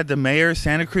just had the mayor of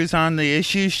Santa Cruz on the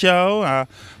Issues show.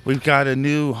 We've got a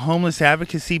new homeless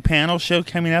advocacy panel show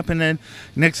coming up in the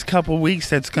next couple weeks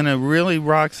that's going to really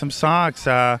rock some socks.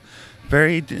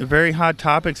 Very, very hot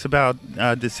topics about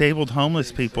disabled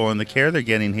homeless people and the care they're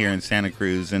getting here in Santa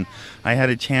Cruz. And I had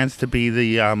a chance to be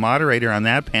the moderator on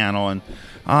that panel, and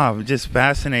just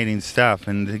fascinating stuff.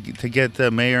 And to get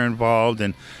the mayor involved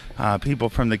and people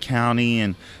from the county,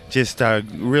 and just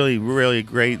really, really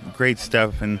great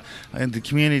stuff. And the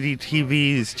community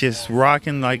TV is just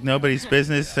rocking like nobody's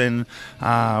business, and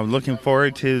looking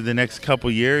forward to the next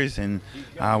couple years and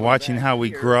watching how we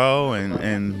grow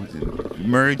and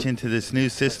merge into this new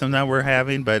system that we're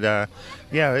having. But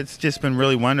it's just been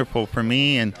really wonderful for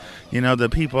me, and you know, the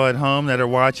people at home that are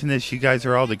watching this, you guys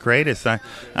are all the greatest.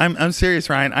 I'm serious,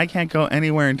 Ryan. I can't go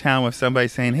anywhere in town with somebody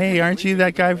saying, "Hey, aren't you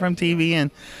that guy from TV?"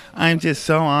 And I'm just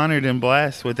so honored and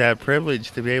blessed with that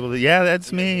privilege to be able to,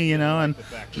 that's me, you know.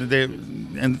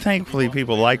 And thankfully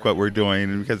people like what we're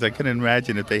doing, because I couldn't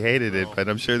imagine if they hated it, but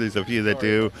I'm sure there's a few that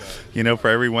do. You know, for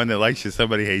everyone that likes you,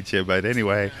 somebody hates you. But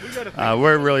anyway,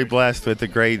 we're really blessed with the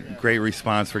great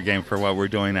response we're getting for what we're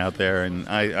doing out there, and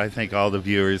I thank all the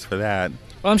viewers for that.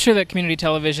 Well, I'm sure that community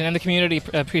television and the community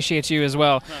appreciates you as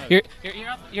well.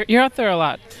 You're out there a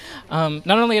lot, not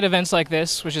only at events like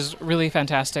this, which is really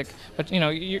fantastic, but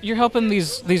you're helping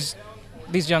these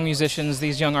young musicians,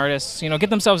 these young artists, get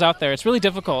themselves out there. It's really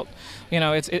difficult,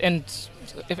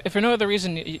 if for no other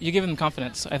reason, you give them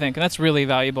confidence, I think, and that's really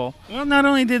valuable. Well, not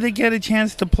only did they get a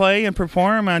chance to play and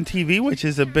perform on TV, which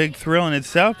is a big thrill in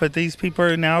itself, but these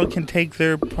people now can take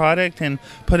their product and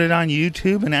put it on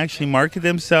YouTube and actually market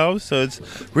themselves. So it's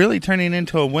really turning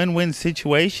into a win-win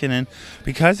situation. And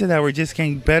because of that, we're just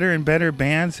getting better and better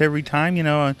bands every time.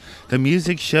 On the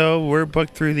music show, we're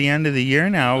booked through the end of the year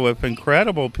now with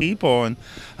incredible people. And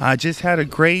just had a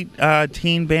great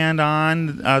teen band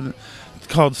on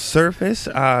called Surface.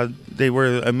 They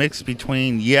were a mix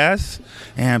between Yes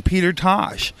and Peter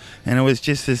Tosh, and it was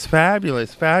just this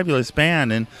fabulous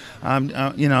band. And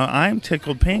I'm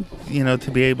tickled pink,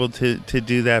 to be able to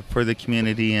do that for the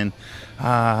community. And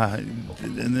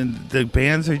the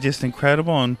bands are just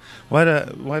incredible. And what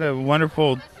a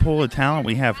wonderful pool of talent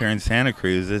we have here in Santa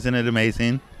Cruz. Isn't it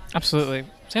amazing? Absolutely.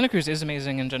 Santa Cruz is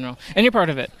amazing in general, and you're part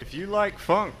of it. If you like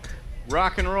funk,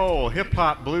 rock and roll,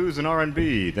 hip-hop, blues, and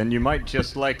R&B, then you might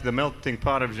just like the melting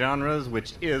pot of genres,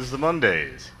 which is the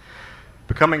Mondays.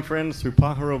 Becoming friends through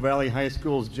Pajaro Valley High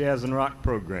School's Jazz and Rock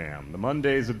program, the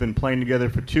Mondays have been playing together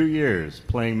for 2 years,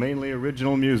 playing mainly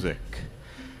original music.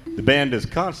 The band is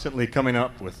constantly coming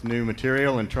up with new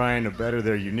material and trying to better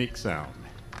their unique sound.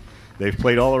 They've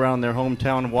played all around their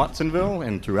hometown, Watsonville,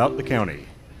 and throughout the county.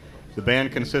 The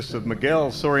band consists of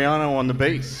Miguel Soriano on the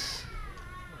bass,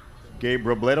 Gabe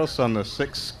Robledos on the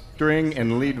 6th string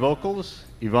and lead vocals,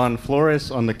 Ivan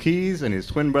Flores on the keys, and his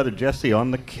twin brother Jesse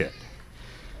on the kit.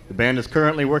 The band is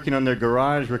currently working on their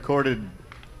garage recorded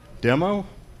demo,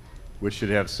 which should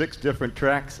have 6 different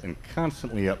tracks and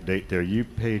constantly update their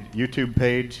YouTube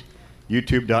page,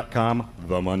 youtube.com,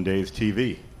 The Mondays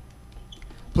TV.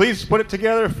 Please put it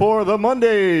together for The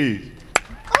Mondays.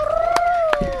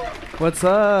 What's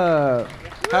up?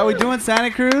 How we doing,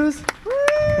 Santa Cruz?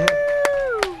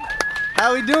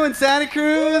 How we doing, Santa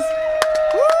Cruz?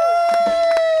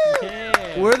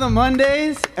 Yeah. We're the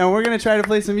Mondays, and we're going to try to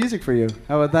play some music for you.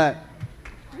 How about that?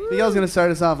 Miguel's going to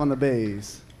start us off on the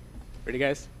bass. Ready,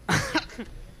 guys?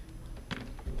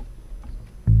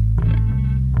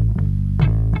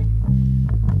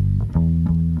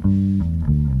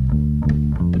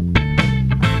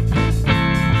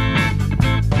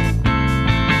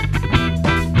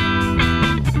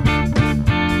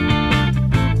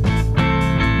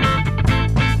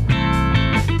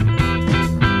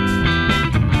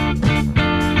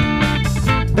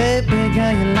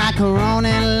 Like a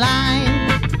running line.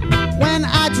 When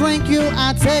I drink you,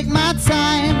 I take my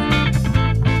time.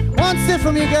 One sip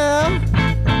from you, girl,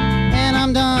 and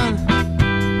I'm done.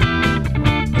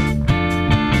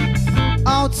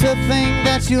 Oh, to think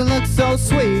that you look so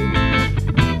sweet.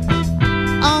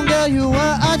 Oh, girl, you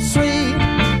were a treat.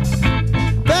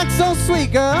 That's so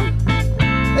sweet, girl,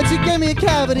 that you gave me a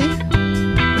cavity.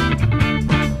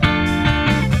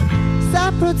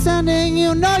 Stop pretending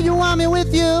you know you want me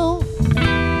with you.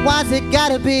 Why's it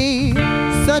gotta be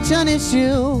such an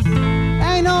issue?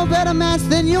 Ain't no better match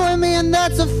than you and me, and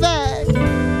that's a fact.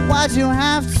 Why'd you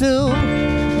have to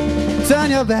turn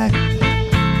your back?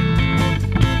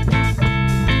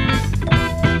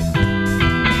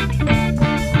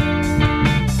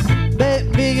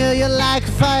 Baby girl, you're like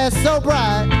fire so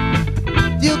bright.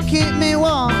 You keep me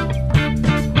warm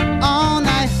all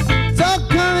night. So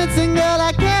convincing, girl,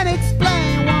 I can't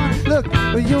explain one look.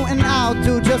 You and I'll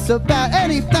do just about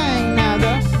anything now,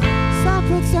 girl. Stop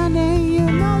pretending you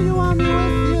know you want me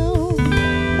with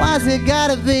you. Why's it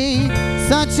gotta be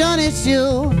such an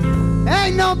issue?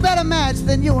 Ain't no better match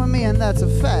than you and me, and that's a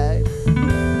fact.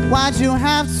 Why'd you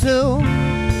have to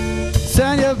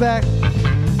turn your back?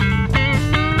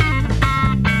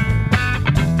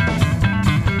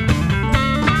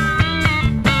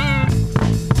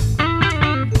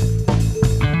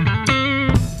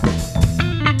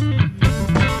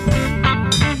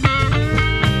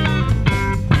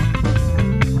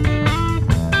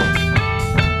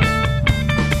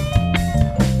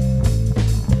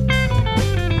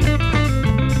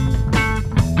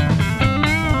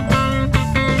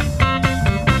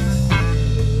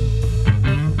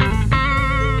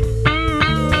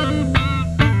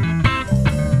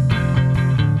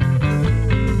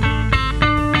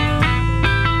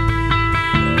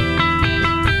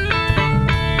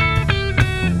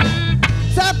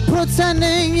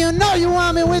 Pretending you know you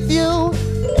want me with you.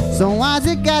 So why's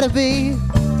it gotta be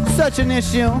such an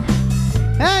issue?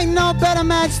 Ain't no better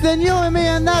match than you and me,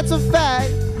 and that's a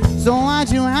fact. So why'd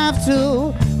you have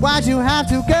to,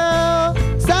 girl,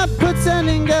 Stop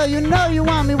pretending, girl, you know you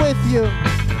want me with you.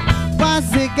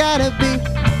 Why's it gotta be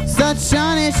such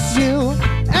an issue?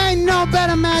 Ain't no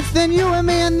better match than you and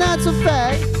me, and that's a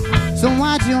fact. So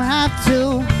why'd you have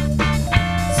to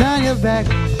turn your back?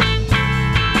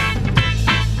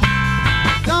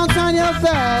 Don't turn your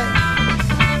back.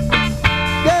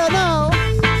 Girl, no.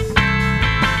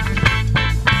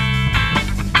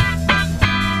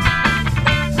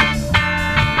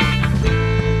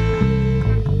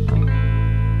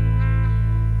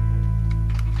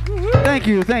 Thank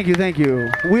you, thank you, thank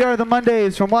you. We are the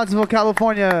Mondays from Watsonville,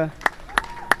 California.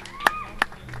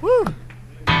 Woo!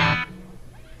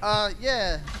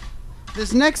 Yeah.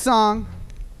 This next song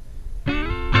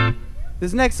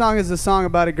is a song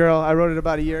about a girl. I wrote it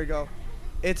about a year ago.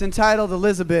 It's entitled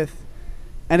Elizabeth,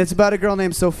 and it's about a girl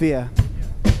named Sophia.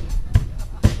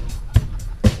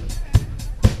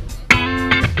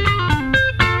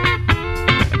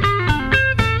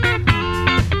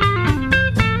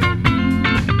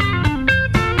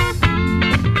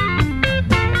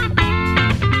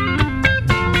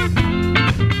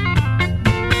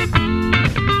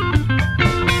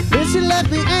 She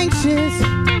left me anxious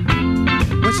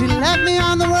when she left me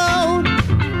on the road.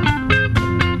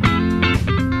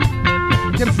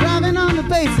 Kept driving on the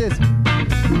basis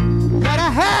that I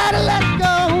had to let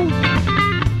go.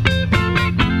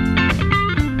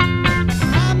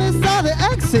 I missed all the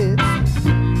exits.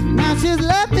 Now she's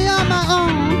left me on my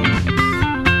own.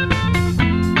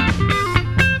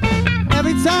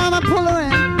 Every time I pull her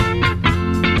in,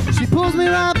 she pulls me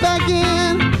right back in.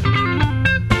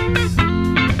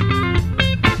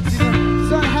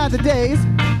 The days,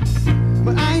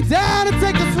 but I ain't down to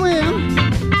take a swim.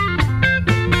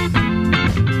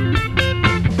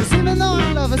 'Cause even though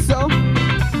I love her so,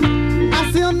 I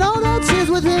still know that she's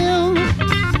with him.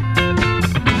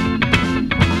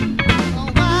 Oh,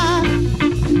 why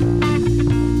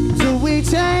do we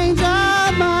change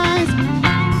our minds?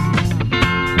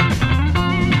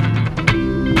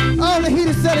 Oh, the heat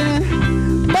is setting in,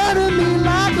 burning me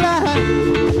like light.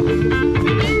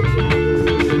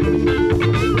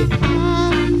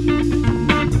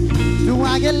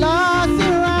 I get lost in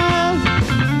her eyes.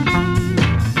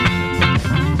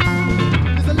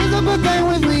 'Cause Elizabeth ain't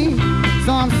with me,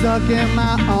 so I'm stuck in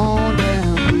my own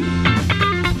damn.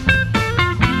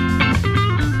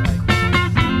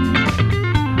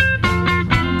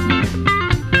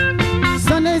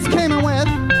 Sundays came and went,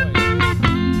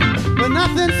 but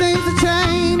nothing seems to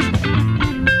change.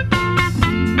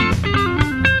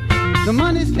 The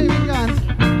Mondays came and gone,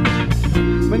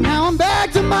 but now I'm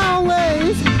back to my own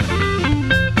ways.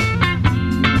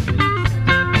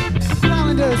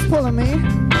 Is pulling me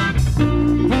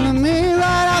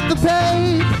right off the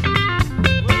page.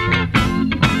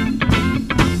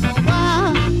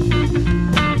 Why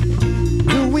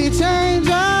do we change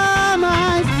our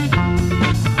minds?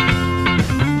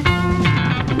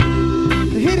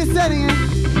 The heat is setting in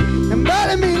and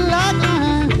burning me like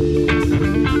mine.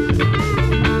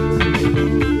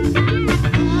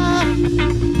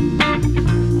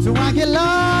 So I get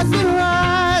lost in her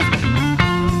eyes.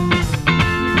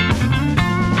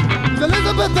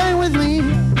 Elizabeth ain't with me,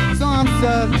 so I'm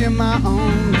stuck in my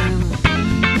own.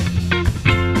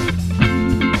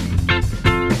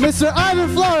 Mr. Ivan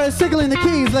Flores tickling the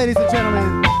keys, ladies and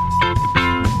gentlemen.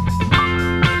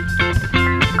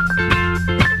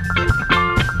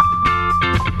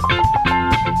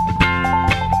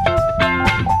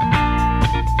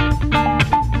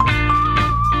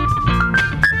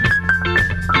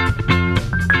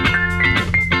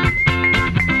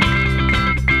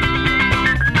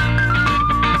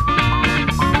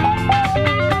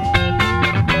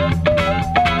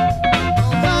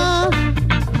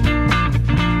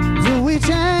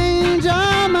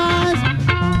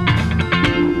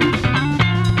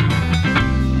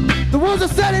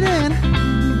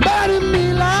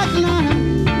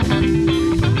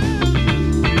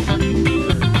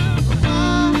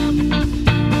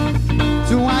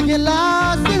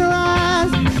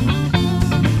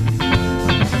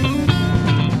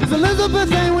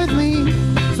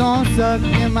 Stuck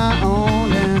in my own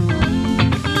land.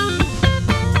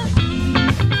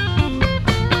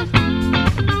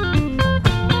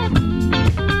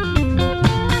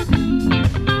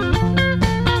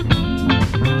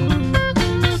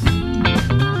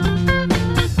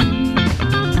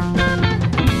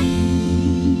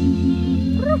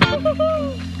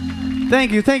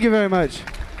 Thank you very much.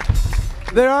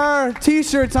 There are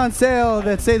t-shirts on sale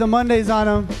that say the Mondays on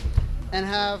them and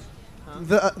have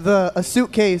a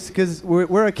suitcase, because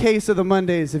we're a case of the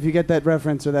Mondays, if you get that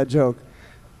reference or that joke.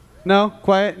 No?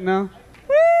 Quiet? No?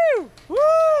 Woo! Woo!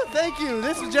 Thank you.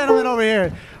 This is gentleman over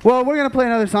here. Well, we're going to play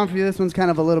another song for you. This one's kind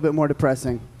of a little bit more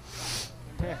depressing.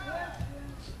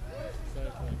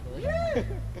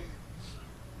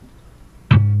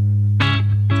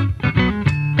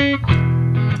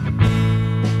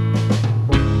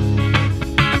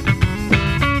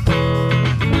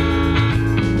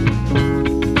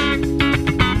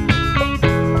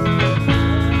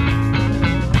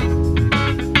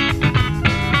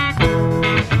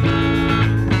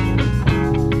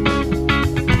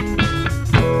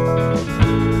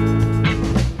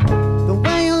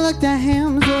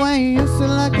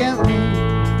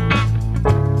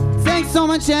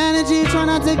 Energy, try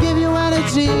not to give you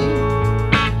energy.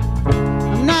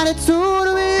 I'm not a tool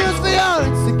to be used for your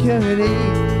insecurity.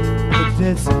 But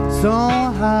it's so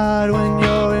hard when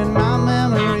you're in my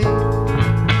memory.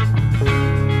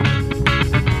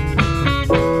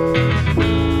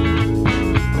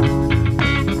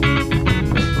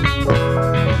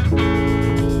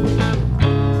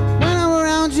 When I'm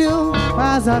around you,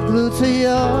 eyes are glued to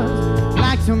yours.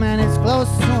 Like 2 minutes close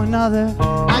to another,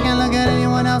 I can't look at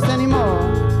anyone else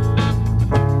anymore.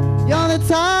 You're the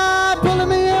tide pulling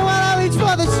me in while I reach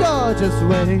for the shore, just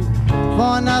waiting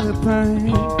for another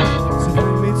purring to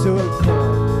bring me to a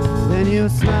core. Then you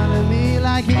smile at me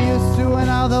like you used to when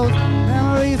all those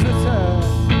memories return.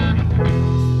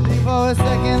 Think for a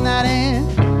second that it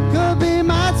could be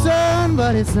my turn,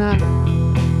 but it's not.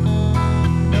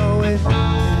 No, it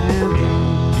can't be.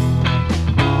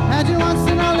 Had you once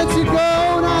and I'll let you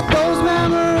go, not those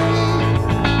memories.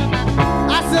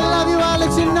 I still love you, I'll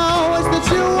let you know it's that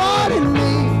you wanted me.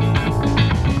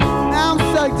 Now I'm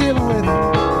stuck dealing with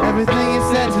everything you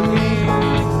said to me.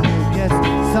 It gets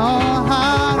so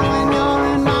hard when you're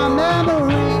in my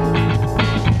memory.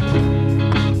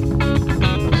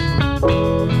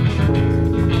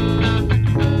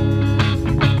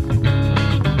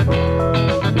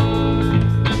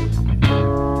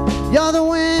 You're the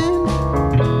wind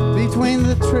between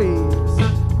the trees,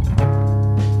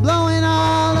 blowing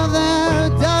all of their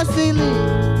dusty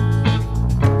leaves.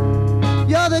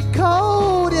 You're the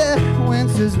cold, yeah,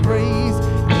 winter's breeze.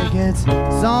 It gets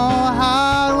so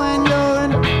hard when you're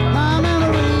in my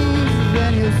memories.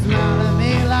 Then you smile at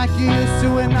me like you used to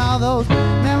when all those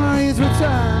memories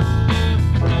return.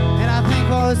 And I think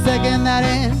for a second that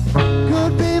it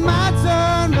could be my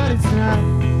turn, but it's not. I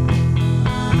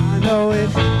know it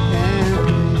can't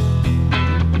be.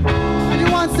 And you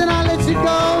once and I let you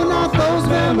go, not those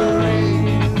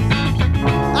memories.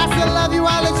 I still love you,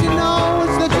 I'll let you know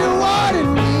it's that you wanted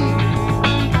me.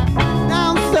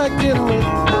 Now I'm stuck dealing with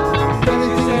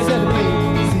everything you said to me.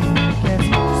 See, it gets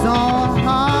so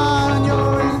hard when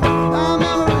you're in my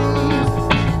memories.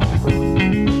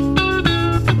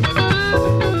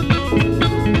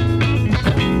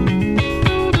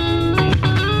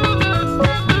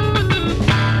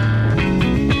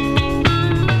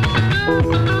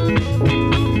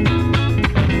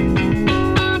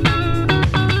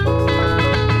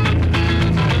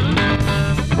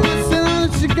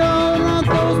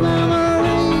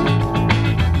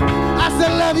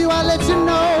 I let you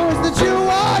know is that you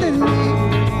wanted me.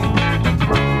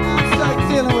 I'm stuck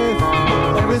dealing with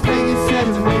everything you said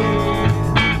to me.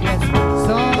 It's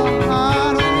so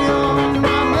hard when you're in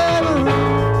my memory.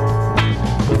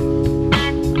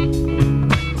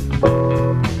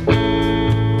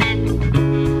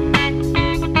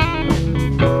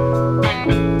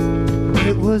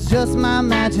 It was just my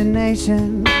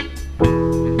imagination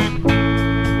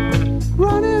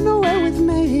running away with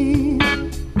me.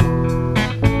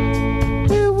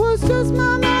 Just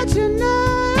my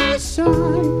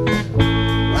imagination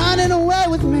running away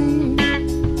with me.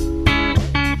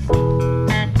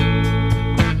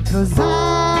 'Cause I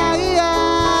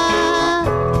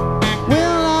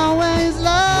will always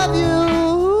love you.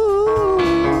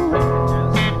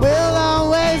 Will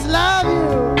always love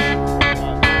you.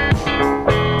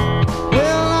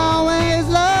 Will always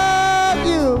love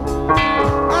you.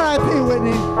 R.I.P.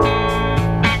 Whitney.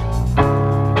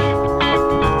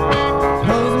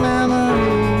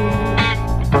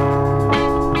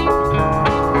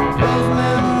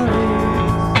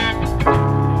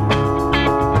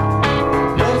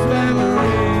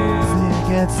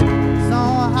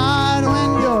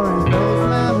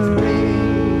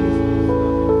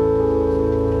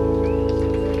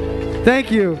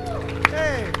 Thank you.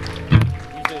 Hey.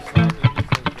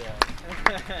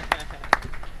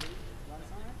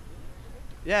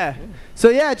 Yeah. So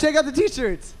yeah, check out the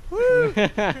t-shirts. Woo.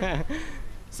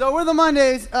 So we're the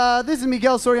Mondays. This is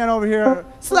Miguel Soriano over here,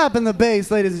 slapping the bass,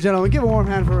 ladies and gentlemen. Give a warm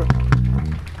hand for.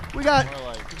 We got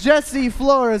Jesse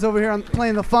Flores over here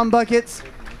playing the fun buckets.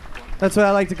 That's what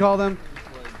I like to call them.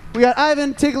 We got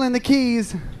Ivan tickling the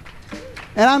keys.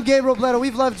 And I'm Gabriel Bledo.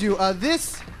 We've loved you. I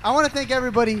want to thank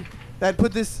everybody that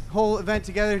put this whole event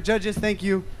together. Judges, thank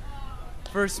you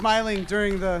for smiling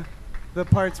during the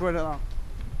parts where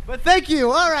But thank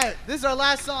you. All right, this is our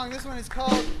last song. This one is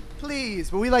called Please,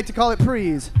 but we like to call it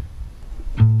Prees.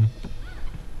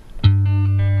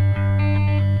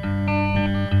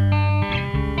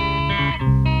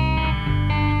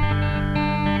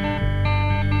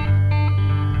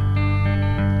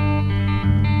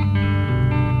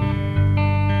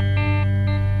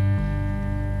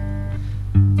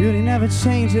 Beauty never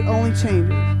changes, it only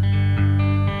changes.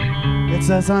 It's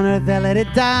us on earth that let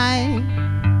it die.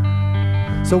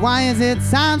 So why is it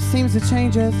time seems to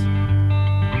change us?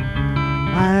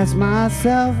 I ask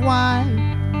myself why.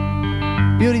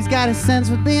 Beauty's got a sense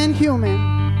for being human.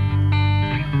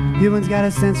 Humans got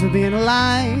a sense for being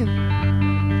alive.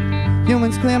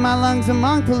 Humans clear my lungs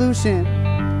among pollution,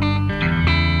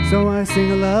 so I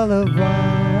sing a lullaby.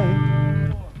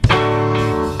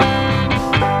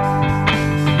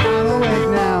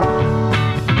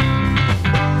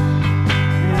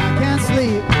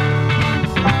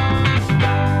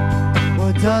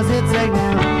 Does it take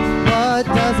now? What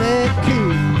does it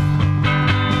keep?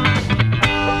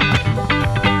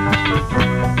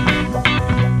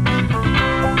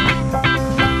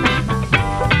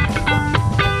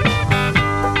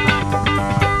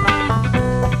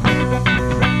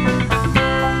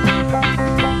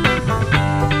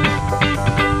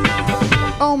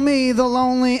 Oh me, the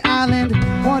lonely island,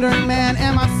 wandering man,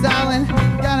 am I silent?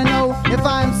 Gotta know if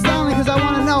I am silent, cause I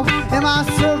wanna know, am I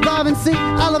surviving? See,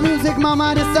 I love music, my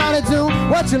mind decided to.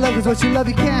 What you love is what you love,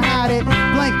 you can't hide it.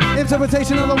 Blank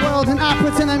interpretation of the world, and I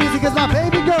pretend that music is my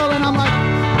baby girl, and I'm like,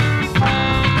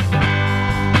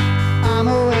 I'm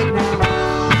awake now,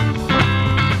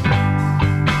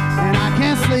 and I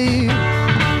can't sleep.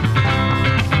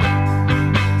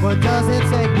 What does it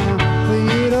take now for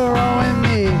you to roll with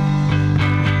me?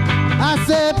 I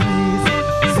said, please,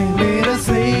 sing me to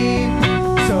sleep,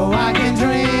 so I can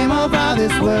dream of how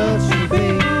this world should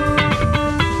be.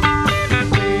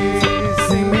 Please,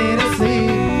 sing me to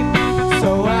sleep,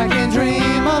 so I can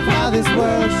dream of how this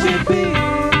world should be.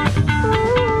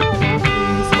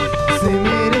 Please, sing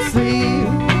me to sleep,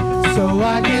 so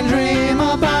I can dream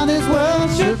of how this world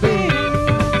should be.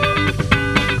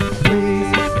 Please,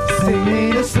 sing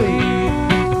me to sleep,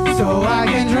 so I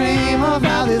can dream of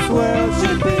how this world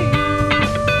should be.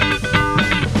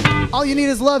 All you need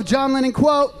is love, John Lennon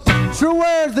quote. True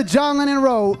words that John Lennon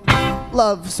wrote.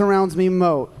 Love surrounds me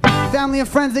moat. Family and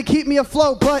friends that keep me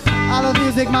afloat. But I love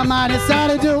music, my mind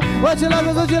decided to. What you love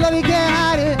is what you love, you can't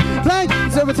hide it. Blank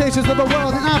interpretations of the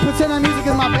world, and I pretend that music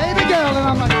is my baby girl, and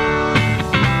I'm like,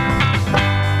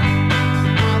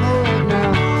 I'm awake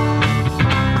now,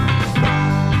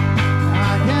 I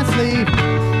can't sleep.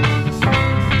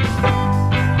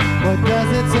 What does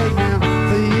it take now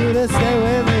for you to stay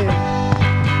with me?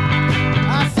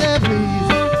 Please,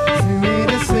 sing me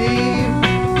to sleep,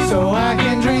 so I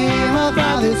can dream of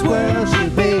how this world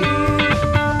should be.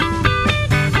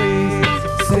 Please,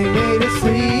 sing me to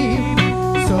sleep,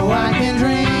 so I can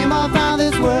dream of how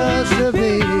this world should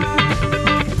be.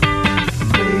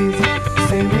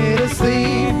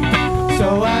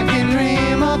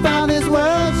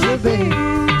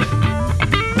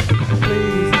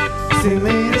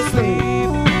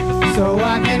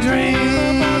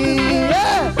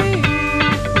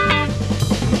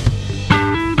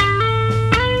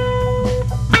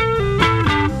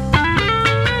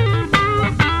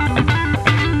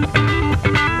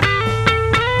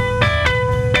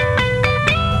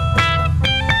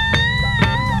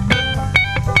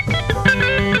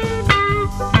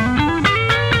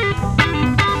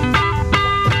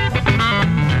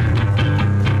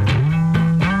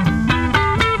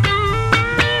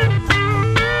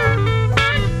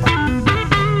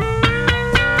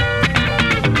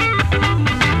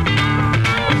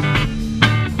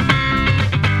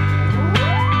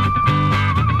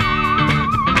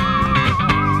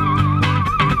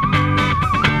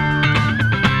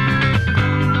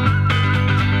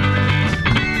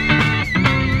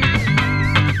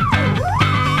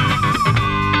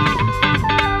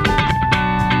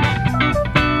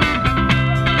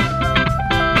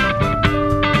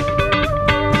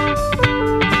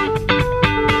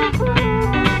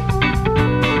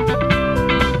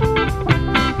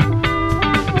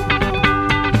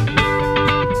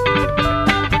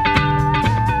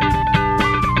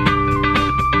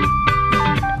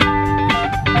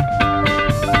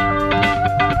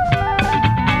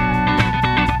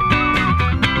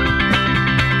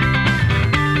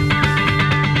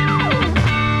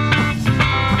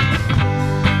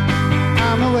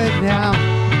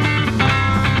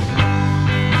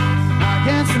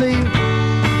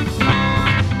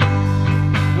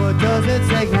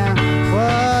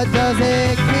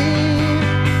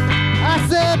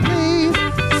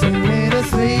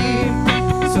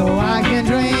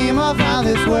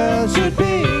 should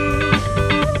be.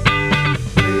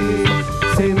 Please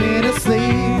sing me to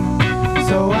sleep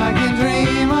so I can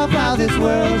dream of how this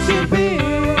world should be.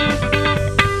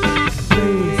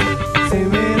 Please sing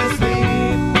me to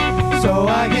sleep so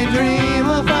I can dream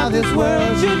of how this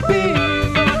world should be.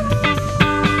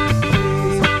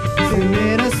 Please sing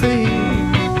me to sleep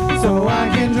so I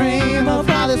can dream of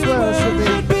how this world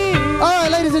should be. All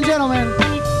right, ladies and gentlemen,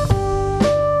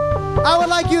 I would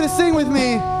like you to sing with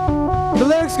me. The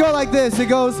lyrics go like this. It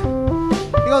goes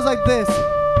like this.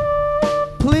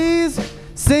 Please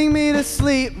sing me to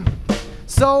sleep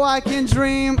so I can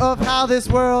dream of how this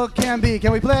world can be.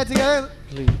 Can we play it together?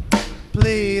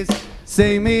 Please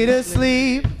sing me to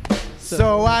sleep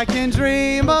so I can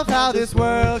dream of how this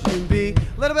world can be.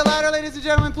 A little bit louder, ladies and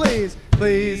gentlemen, please.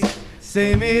 Please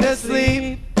sing me to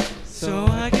sleep so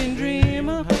I can dream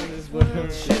of how this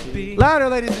world should be. Louder,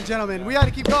 ladies and gentlemen. We got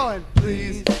to keep going.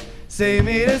 Please sing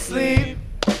me to sleep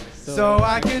so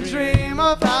I can dream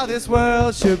of how this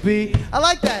world should be. I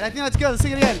like that. I think that's good. Let's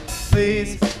sing it again.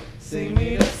 Please sing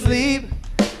me to sleep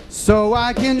so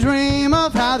I can dream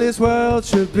of how this world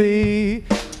should be.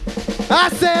 I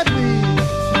said please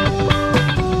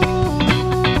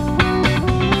dream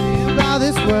of how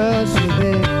this world should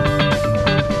be.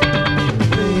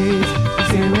 Please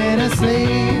sing me to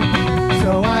sleep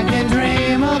so I can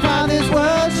dream of how this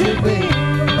world should be.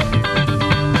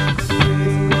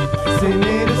 Please sing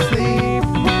me to sleep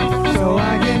so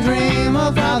I can dream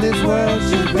of how this world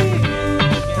should be.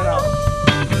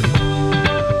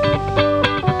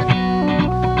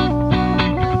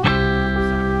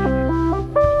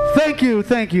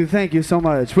 Thank you so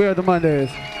much. We are the Mondays.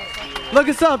 Look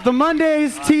us up, the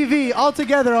Mondays TV, all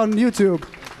together on YouTube.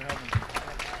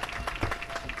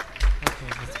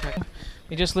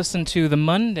 We just listened to the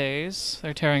Mondays.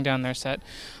 They're tearing down their set.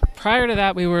 Prior to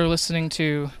that, we were listening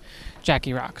to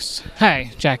Jackie Rocks.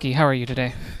 Hi, Jackie. How are you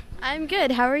today? I'm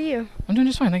good. How are you? I'm doing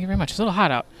just fine. Thank you very much. It's a little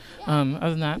hot out.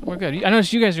 Other than that, we're good. I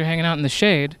noticed you guys are hanging out in the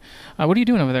shade. What are you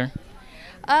doing over there?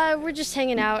 We're just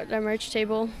hanging out at our merch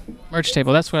table. Merch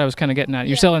table. That's what I was kind of getting at.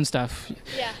 You're selling stuff.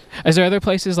 Yeah. Is there other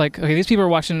places like, okay, these people are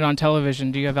watching it on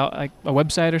television. Do you have like a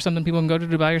website or something people can go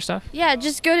to buy your stuff? Yeah,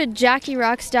 just go to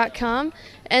jackierocks.com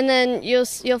and then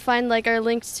you'll find like our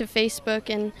links to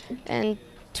Facebook and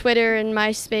Twitter and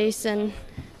MySpace and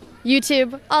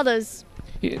YouTube, all those.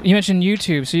 You mentioned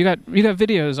YouTube, so you got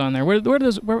videos on there.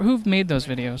 Who've made those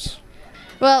videos?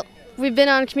 Well, we've been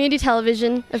on community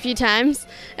television a few times,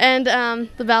 and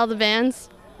the Battle of the Bands.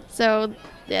 So,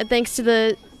 yeah, thanks to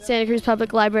the Santa Cruz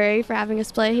Public Library for having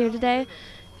us play here today.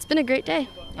 It's been a great day.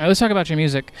 All right, let's talk about your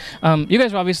music. You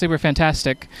guys obviously were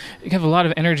fantastic. You have a lot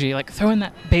of energy, like throwing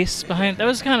that bass behind. That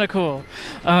was kind of cool.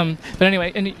 But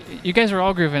anyway, and you guys are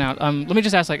all grooving out. Let me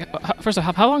just ask, like, first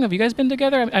off, how long have you guys been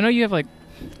together? I know you have like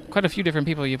quite a few different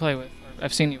people you play with.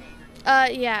 I've seen you.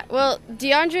 Yeah. Well,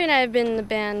 DeAndre and I have been in the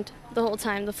band the whole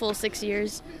time, the full 6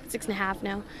 years, 6.5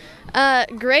 now.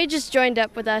 Gray just joined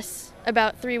up with us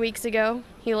about 3 weeks ago.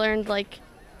 He learned like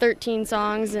 13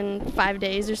 songs in 5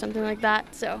 days or something like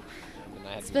that. So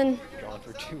it's been gone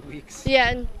for 2 weeks. Yeah,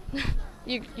 and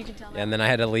you can tell. Yeah, and then I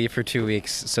had to leave for 2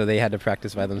 weeks, so they had to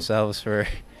practice by themselves for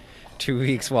 2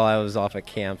 weeks while I was off at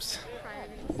camps.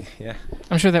 Yeah.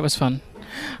 I'm sure that was fun.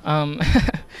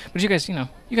 But you guys know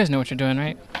what you're doing,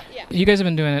 right? Yeah. You guys have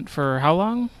been doing it for how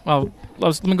long? Well,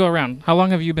 let me go around. How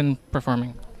long have you been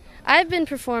performing? I've been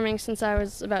performing since I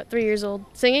was about 3 years old,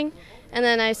 singing, and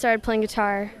then I started playing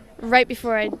guitar right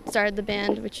before I started the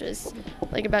band, which was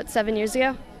like about 7 years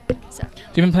ago. So.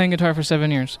 You've been playing guitar for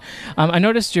 7 years. I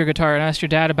noticed your guitar and I asked your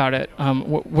dad about it.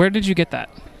 Where did you get that?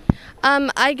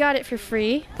 I got it for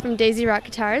free from Daisy Rock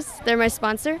Guitars. They're my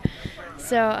sponsor.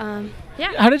 So,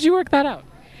 yeah. How did you work that out?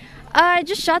 I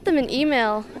just shot them an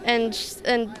email and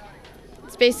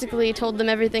basically told them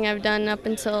everything I've done up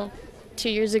until 2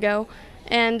 years ago,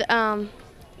 and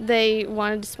they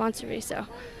wanted to sponsor me. So.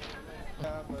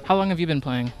 How long have you been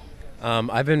playing?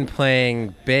 I've been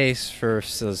playing bass for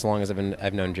as long as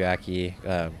I've known Jackie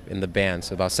in the band,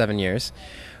 so about 7 years.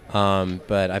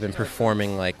 But I've been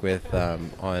performing like with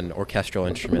on orchestral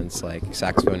instruments like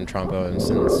saxophone and trombone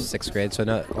since 6th grade,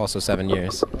 so also 7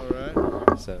 years. All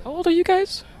right. So. How old are you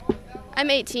guys? I'm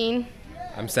 18.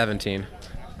 I'm 17.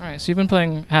 All right, so you've been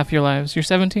playing half your lives. You're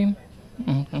 17?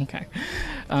 Okay.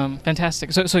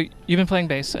 Fantastic. So you've been playing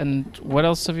bass, and what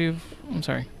else have you... I'm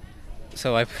sorry.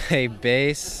 So I play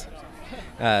bass,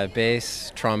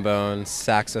 trombone,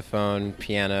 saxophone,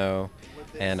 piano,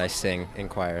 and I sing in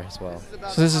choir as well.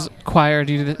 So this is choir.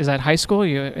 Is that high school?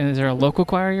 Is there a local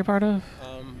choir you're part of?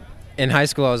 In high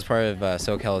school, I was part of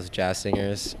SoCal's Jazz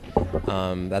Singers.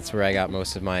 That's where I got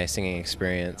most of my singing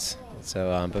experience.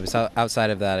 So, but outside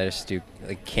of that, I just do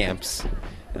like camps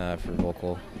for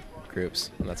local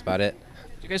groups, and that's about it.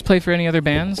 Do you guys play for any other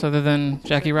bands other than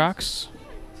Jackie Rocks?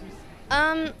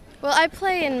 Well, I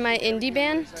play in my indie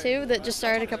band too that just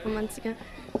started a couple months ago.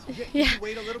 Yeah,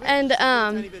 and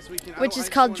which is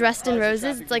called Dressed in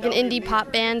Roses. It's like an indie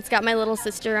pop band. It's got my little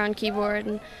sister on keyboard,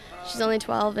 and she's only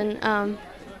 12, and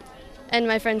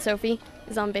my friend Sophie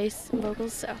is on bass and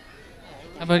vocals. So.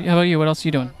 How about you? What else are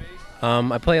you doing?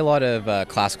 I play a lot of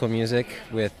classical music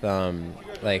with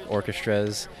like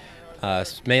orchestras,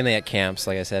 mainly at camps,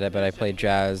 like I said. But I play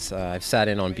jazz. I've sat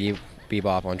in on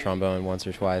BeBop on trombone once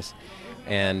or twice.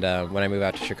 And when I move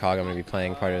out to Chicago, I'm going to be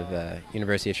playing part of the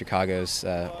University of Chicago's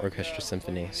orchestra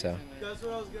symphony. So.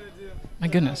 My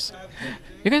goodness,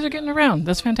 you guys are getting around.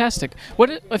 That's fantastic. What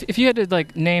if you had to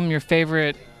like name your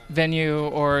favorite venue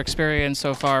or experience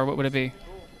so far? What would it be?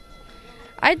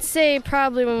 I'd say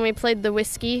probably when we played the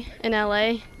Whiskey in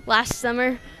LA last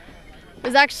summer. It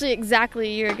was actually exactly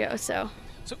a year ago. So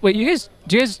wait, do you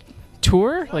guys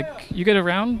tour? Like you get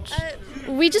around?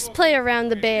 We just play around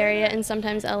the Bay Area and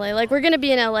sometimes LA. Like we're gonna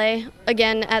be in LA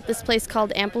again at this place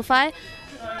called Amplify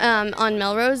on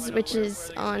Melrose, which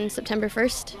is on September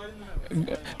 1st.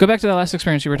 Go back to that last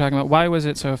experience you were talking about. Why was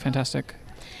it so fantastic?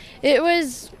 It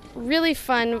was really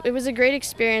fun. It was a great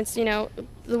experience. You know,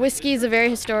 the Whiskey is a very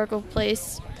historical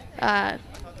place. I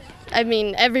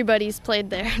mean, everybody's played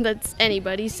there. That's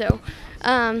anybody. So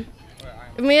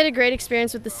and we had a great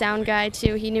experience with the sound guy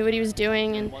too. He knew what he was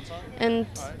doing, and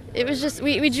it was just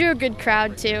we drew a good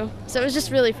crowd too. So it was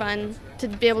just really fun to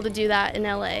be able to do that in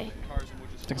LA.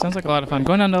 It sounds like a lot of fun.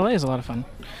 Going down to LA is a lot of fun.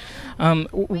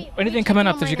 Anything coming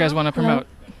up that you guys want to promote?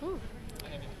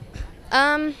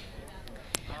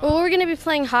 Well, we're going to be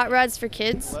playing Hot Rods for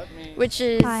Kids, which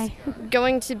is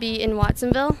going to be in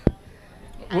Watsonville.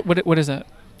 What is that?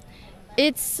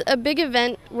 It's a big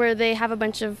event where they have a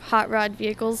bunch of hot rod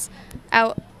vehicles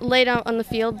laid out on the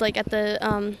field, like at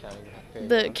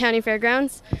the county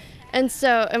fairgrounds. And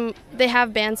so they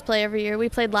have bands play every year. We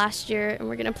played last year, and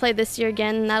we're going to play this year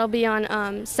again, and that'll be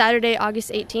on Saturday,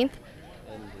 August 18th.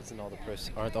 And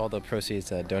aren't all the proceeds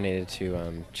donated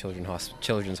to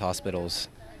children's hospitals?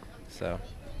 So.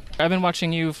 I've been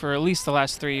watching you for at least the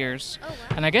last 3 years,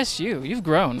 and I guess you've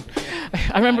grown.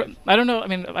 I remember, I don't know, I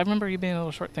mean, I remember you being a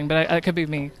little short thing, but it could be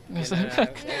me.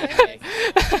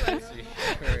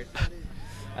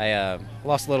 I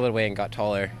lost a little bit of weight and got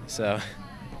taller, so.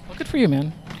 Well, good for you,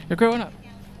 man. You're growing up.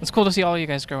 It's cool to see all you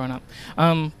guys growing up.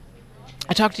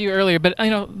 I talked to you earlier, but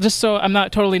just so I'm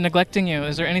not totally neglecting you,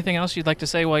 is there anything else you'd like to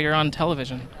say while you're on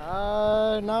television?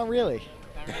 Not really.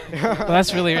 Well,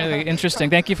 that's really, really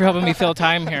interesting. Thank you for helping me fill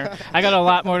time here. I got a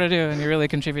lot more to do, and you really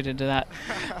contributed to that.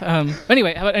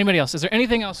 Anyway, how about anybody else? Is there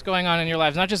anything else going on in your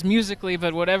lives, not just musically,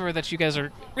 but whatever that you guys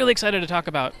are really excited to talk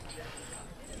about?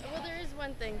 Well, there is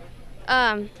one thing.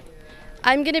 I'm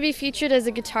going to be featured as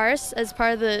a guitarist as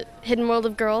part of the Hidden World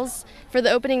of Girls for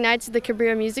the opening nights of the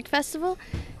Cabrera Music Festival.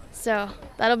 So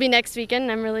that'll be next weekend,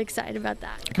 and I'm really excited about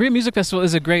that. Cabrera Music Festival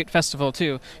is a great festival,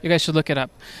 too. You guys should look it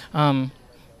up.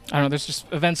 I don't know, there's just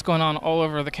events going on all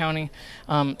over the county.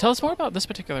 Tell us more about this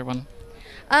particular one.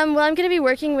 Well, I'm going to be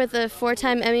working with a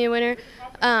 4-time Emmy winner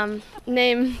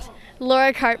named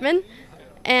Laura Cartman,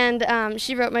 and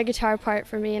she wrote my guitar part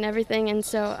for me and everything, and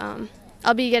so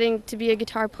I'll be getting to be a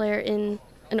guitar player in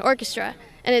an orchestra,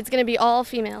 and it's going to be all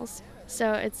females.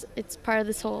 So it's part of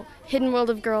this whole hidden world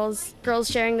of girls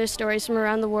sharing their stories from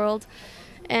around the world,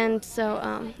 and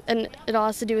so and it all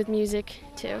has to do with music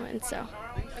too, and so.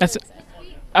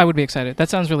 I would be excited. That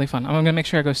sounds really fun. I'm going to make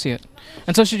sure I go see it.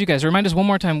 And so should you guys. Remind us one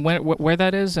more time where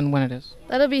that is and when it is.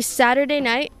 That'll be Saturday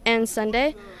night and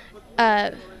Sunday.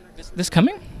 This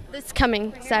coming? This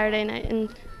coming Saturday night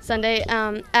and Sunday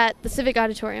at the Civic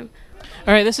Auditorium.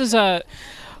 All right, this is our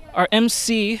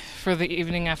MC for the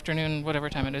evening, afternoon, whatever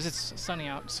time it is. It's sunny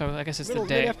out, so I guess it's the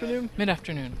day. Mid-afternoon?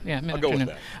 Mid-afternoon, yeah, mid-afternoon. I'll go with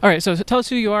that. All right, so tell us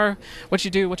who you are, what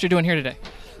you do, what you're doing here today.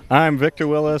 I'm Victor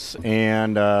Willis,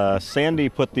 and Sandy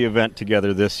put the event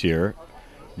together this year,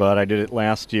 but I did it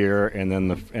last year, and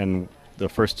then the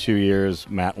first 2 years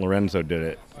Matt Lorenzo did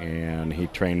it, and he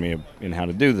trained me in how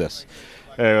to do this.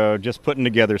 Just putting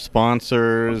together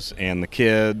sponsors and the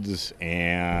kids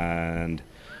and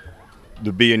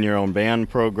the Be in Your Own Band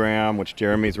program, which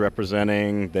Jeremy's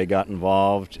representing. They got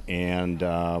involved, and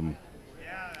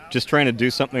just trying to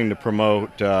do something to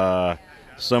promote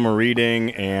summer reading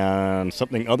and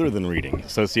something other than reading,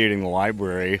 associating the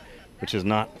library, which is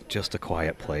not just a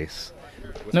quiet place,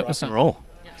 with rock and roll.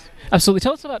 Absolutely.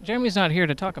 Tell us about, Jeremy's not here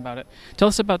to talk about it. Tell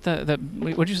us about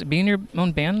what did you say, Be in Your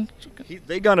Own Band?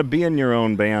 They got a Be in Your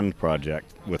Own Band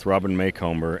project with Robin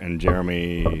Maycomber and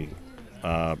Jeremy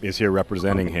is here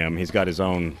representing him. He's got his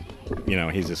own,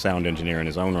 he's a sound engineer in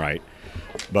his own right,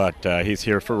 but he's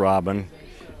here for Robin.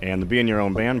 And the Be in Your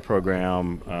Own Band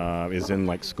program is in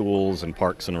like schools and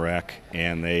parks and rec,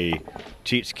 and they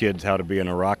teach kids how to be in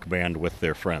a rock band with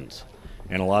their friends.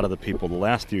 And a lot of the people the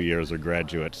last few years are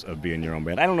graduates of Be in Your Own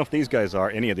Band. I don't know if these guys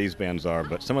are, any of these bands are,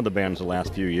 but some of the bands the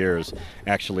last few years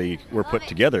actually were put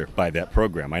together by that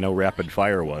program. I know Rapid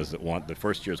Fire was the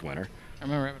first year's winner. I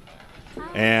remember Rapid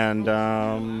Fire.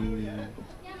 And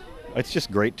it's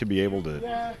just great to be able to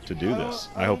do this.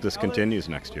 I hope this continues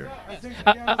next year.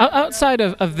 Outside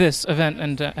of this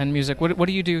event and music, what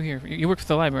do you do here? You work for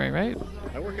the library, right?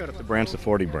 I work out at the Branch of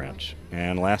 40 branch,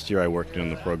 and last year I worked in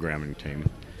the programming team.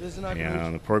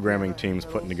 And the programming team's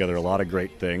putting together a lot of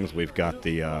great things. We've got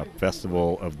the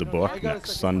Festival of the Book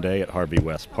next Sunday at Harvey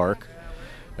West Park.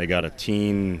 They got a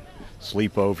teen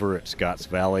sleepover at Scotts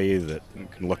Valley that you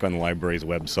can look on the library's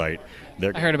website.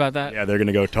 I heard about that. Yeah, they're going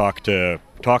to go talk to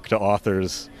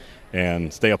authors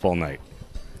and stay up all night.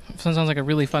 Sounds like a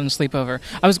really fun sleepover.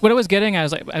 What I was getting at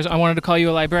is I wanted to call you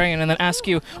a librarian and then ask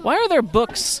you, why are there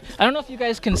books? I don't know if you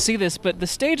guys can see this, but the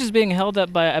stage is being held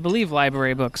up by, I believe,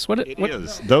 library books. What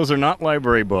is. Those are not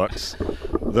library books.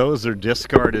 Those are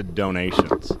discarded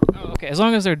donations. Oh, okay. As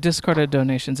long as they're discarded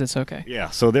donations, it's okay. Yeah,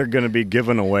 so they're going to be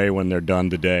given away when they're done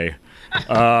today.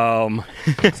 So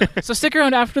stick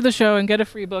around after the show and get a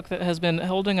free book that has been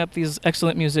holding up these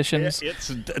excellent musicians.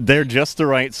 They're just the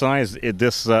right size.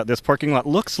 This parking lot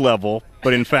looks level,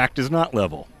 but in fact is not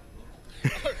level.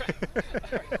 I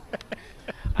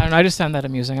don't know. I just found that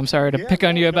amusing. I'm sorry to pick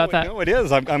on you about that. No, it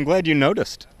is. I'm glad you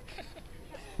noticed.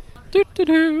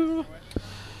 Do-do-do.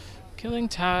 Killing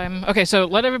time. Okay, so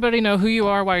let everybody know who you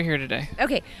are, why you're here today.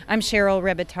 Okay, I'm Cheryl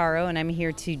Rebitaro, and I'm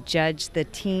here to judge the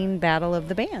Teen Battle of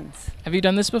the Bands. Have you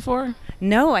done this before?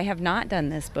 No, I have not done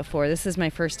this before. This is my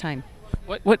first time.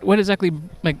 What exactly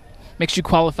makes you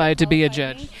qualified to be a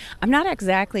judge? I'm not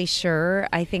exactly sure.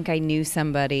 I think I knew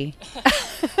somebody.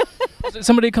 Did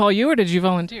somebody call you, or did you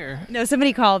volunteer? No,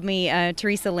 somebody called me,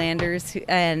 Teresa Landers,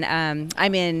 and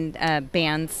I'm in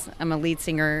bands. I'm a lead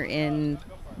singer in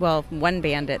one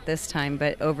band at this time,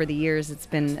 but over the years it's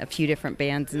been a few different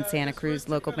bands in Santa Cruz,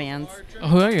 local bands.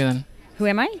 Who are you then? Who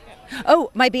am I? Oh,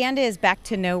 my band is Back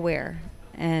to Nowhere,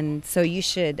 and so you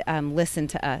should listen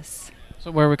to us.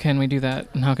 So where can we do that,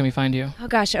 and how can we find you? Oh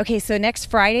gosh, okay, so next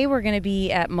Friday we're going to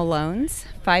be at Malone's,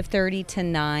 5:30 to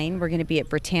 9. We're going to be at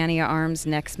Britannia Arms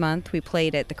next month. We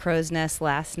played at the Crow's Nest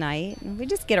last night. We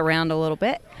just get around a little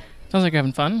bit. Sounds like you're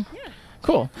having fun. Yeah.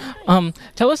 Cool.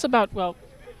 Tell us about,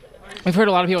 we've heard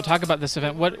a lot of people talk about this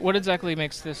event. What exactly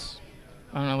makes this,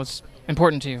 what's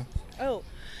important to you? Oh,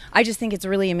 I just think it's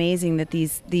really amazing that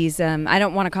these I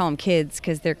don't want to call them kids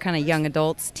because they're kind of young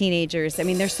adults, teenagers. I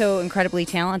mean, they're so incredibly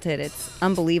talented. It's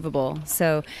unbelievable.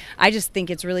 So I just think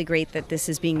it's really great that this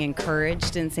is being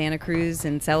encouraged in Santa Cruz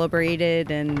and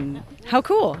celebrated, and how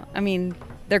cool. I mean,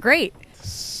 they're great.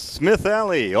 Smith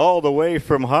Alley, all the way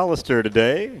from Hollister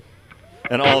today.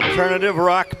 An alternative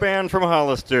rock band from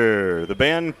Hollister. The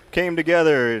band came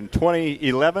together in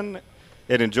 2011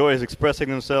 and enjoys expressing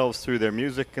themselves through their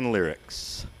music and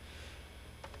lyrics.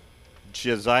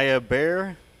 Josiah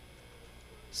Bear,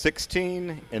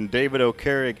 16, and David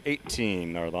O'Carrick,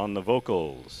 18, are on the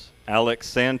vocals. Alex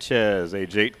Sanchez,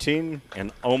 age 18,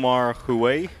 and Omar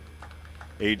Huey,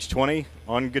 age 20,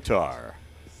 on guitar.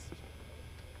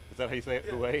 Is that how you say it,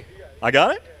 Huey? I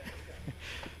got it?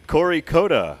 Corey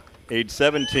Coda, age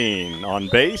 17, on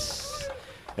bass,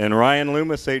 and Ryan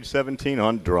Loomis, age 17,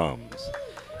 on drums.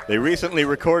 They recently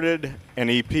recorded an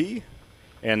EP,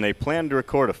 and they plan to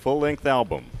record a full-length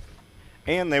album.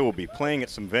 And they will be playing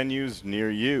at some venues near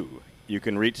you. You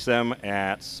can reach them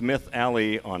at Smith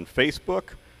Alley on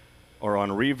Facebook or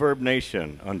on Reverb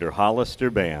Nation under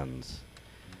Hollister Bands.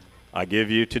 I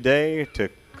give you today, to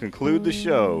conclude the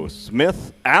show,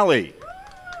 Smith Alley.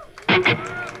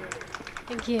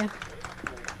 Thank you.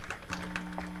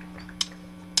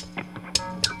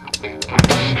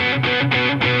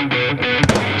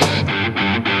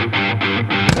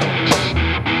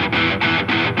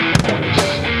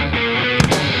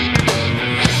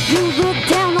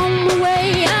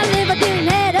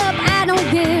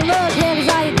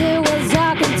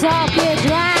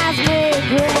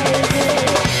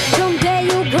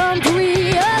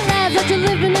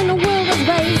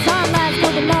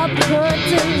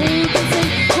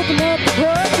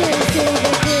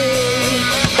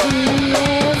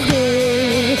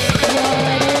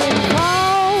 What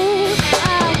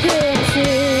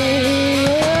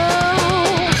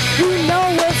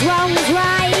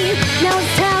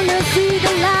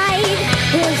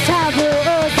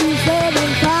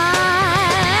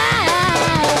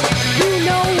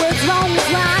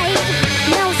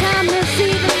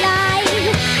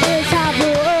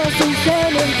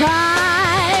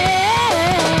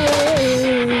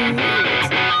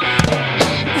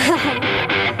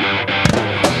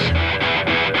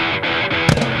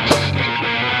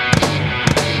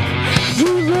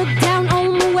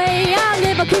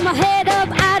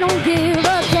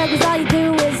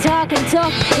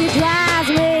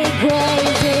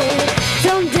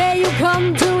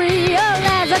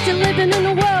that you're living in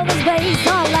a world of space.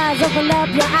 All lies, open up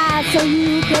your eyes so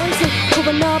you can see.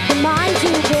 Open up your mind to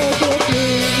break it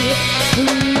free.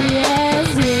 Free as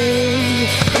we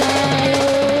fly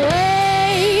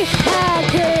away. I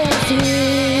can see.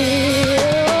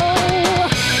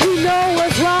 You know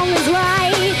what's wrong is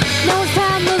right. Now it's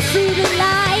time to see the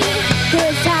light.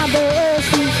 It's time for us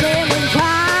to stand and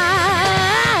cry.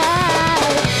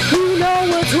 You know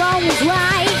what's wrong is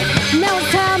right. Now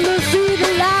it's time to see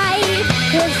the light.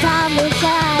 It's time to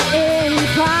fly and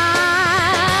fly.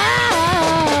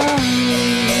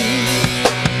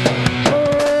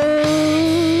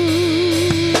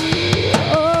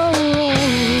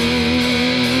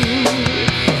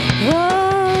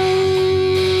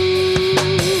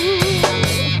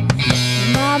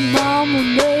 My mama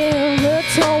never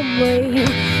told me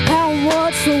how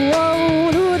much the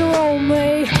world would roll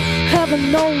me.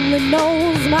 Heaven only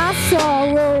knows my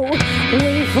sorrow.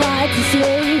 We fight to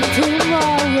save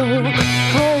tomorrow.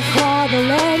 Oh, Father,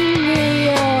 lend me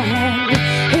your hand.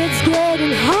 It's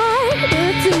getting harder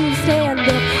to stand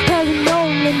up. Heaven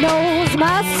only knows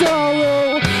my sorrow.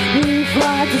 We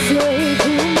fight to save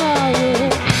tomorrow.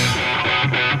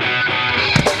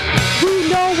 You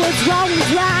know what's wrong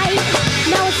is right.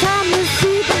 Now it's time to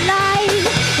see the light.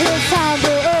 It's time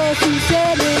for us to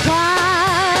stand and cry.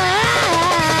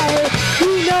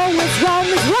 You know what's wrong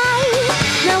is right.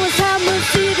 Now it's time to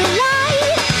see the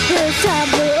light. It's time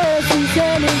for us to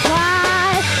stand and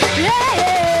cry. Hey,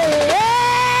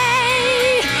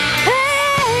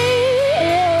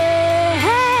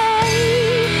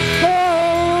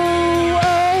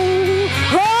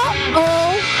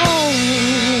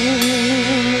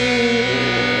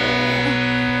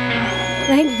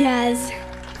 Thank you guys.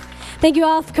 Thank you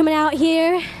all for coming out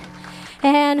here.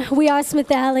 And we are Smith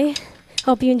Alley.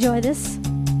 Hope you enjoy this.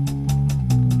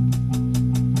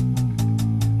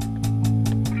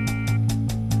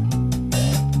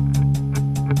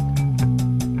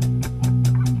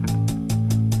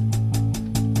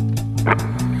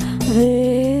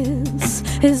 This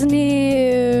is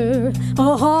near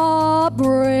a heartbreak.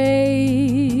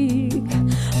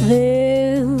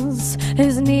 This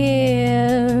is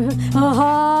near a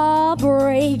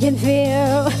heartbreaking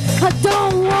fear. I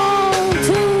don't want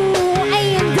to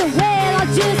end the well. I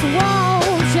just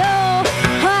want your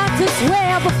heart to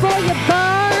swear before you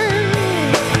burn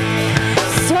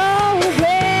so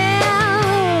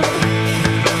bad.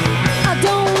 I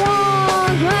don't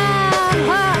want my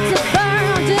heart to burn.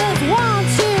 I just want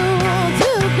you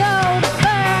to go to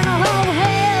burn a whole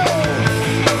hell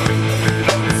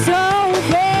so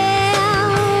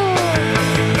bad.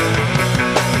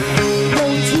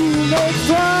 Don't you make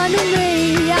fun of me.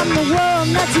 I'm the world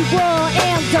that you were,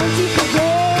 and don't you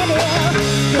forget it.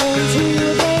 Don't you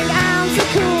think I'm so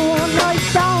cool? No, you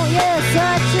don't. You're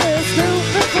such a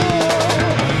stupid fool.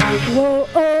 Whoa,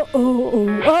 oh, oh, oh,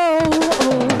 oh, oh.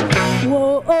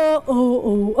 Whoa, oh, oh, oh,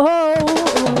 oh, oh.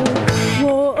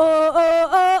 Whoa, oh, oh,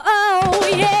 oh, oh,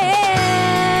 yeah.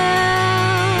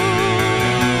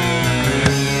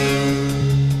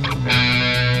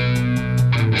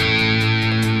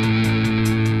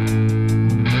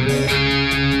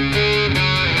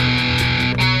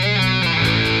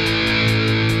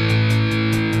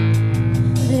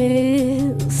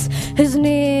 This is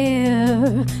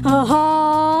near a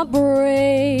heartbreak.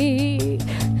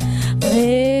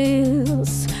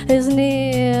 This is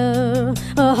near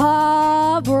a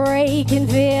heartbreaking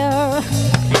fear.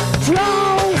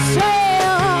 Don't stay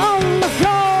on the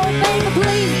floor, baby,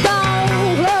 please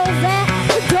don't close that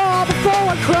door before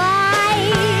I cry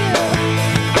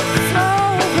so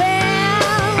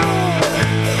bad.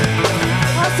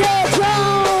 I said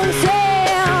don't stay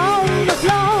on the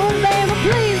floor, baby,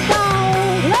 please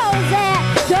don't close that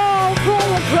door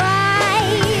before I cry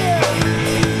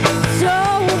so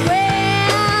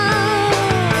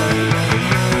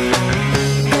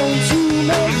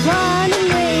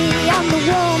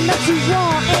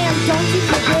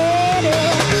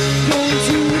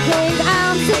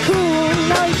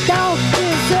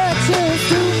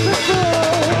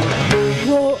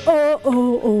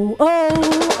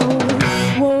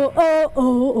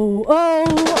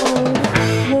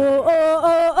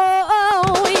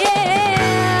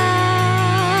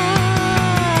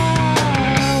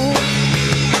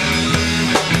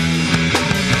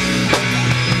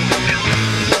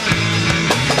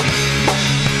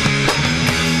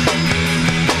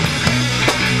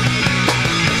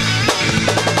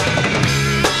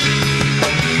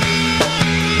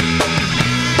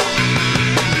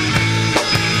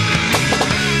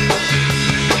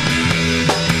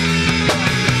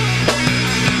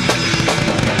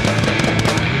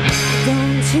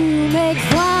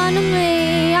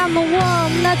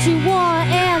one that you want,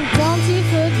 and don't you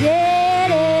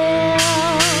forget it.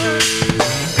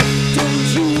 Don't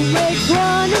you make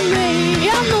fun of me.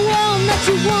 I'm the one that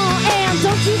you want, and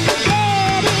don't you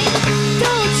forget it.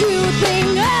 Don't you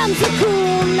think I'm so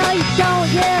cool? No, you don't.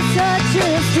 You're such a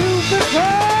stupid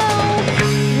girl.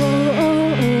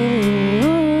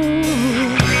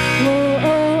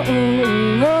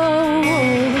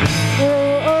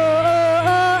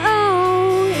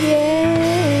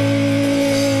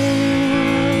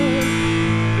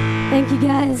 Thank you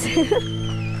guys.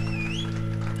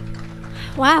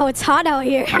 Wow, it's hot out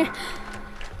here.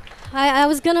 I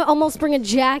was gonna almost bring a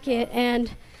jacket,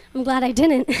 and I'm glad I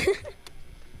didn't.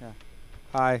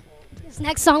 Hi. This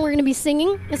next song we're gonna be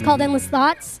singing is called Endless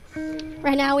Thoughts.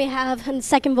 Right now we have a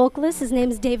second vocalist. His name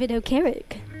is David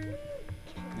O'Carrick.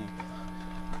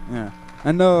 Yeah.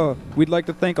 And we'd like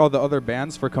to thank all the other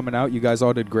bands for coming out. You guys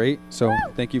all did great. So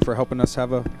thank you for helping us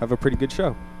have a pretty good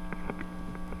show.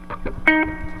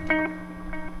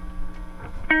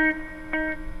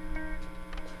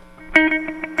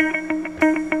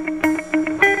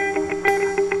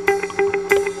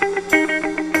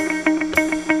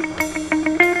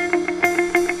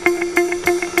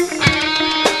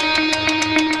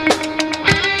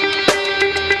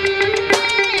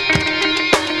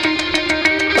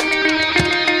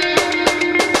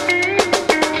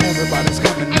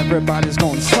 Everybody's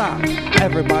gonna stop.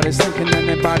 Everybody's thinking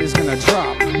anybody's gonna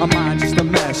drop. My mind just a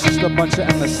mess, just a bunch of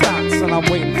endless thoughts. And I'm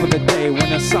waiting for the day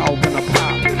when it's all gonna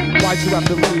pop. Why'd you have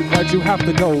to leave? Why'd you have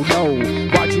to go? No.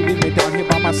 Why'd you leave me down here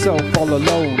by myself all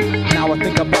alone? Now I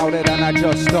think about it and I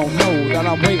just don't know that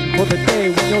I'm waiting for the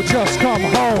day when you'll just come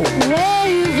home.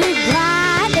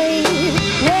 Everybody,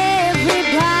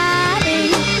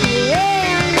 everybody,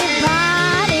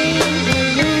 everybody will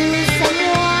lose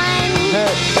someone.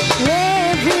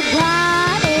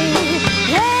 Everybody,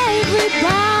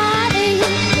 everybody,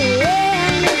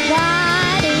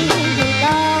 everybody will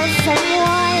love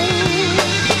someone.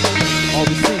 All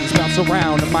these things bounce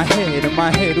around in my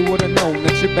head, who would've known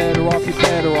that you're better off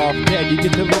dead. You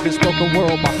get to leave this broken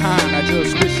world behind. I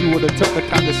just wish you would've took the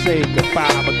time to say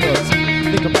goodbye, because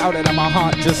think about it and my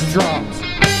heart just drops.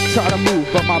 Try to move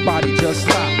but my body just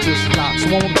stops.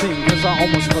 One thing, cause I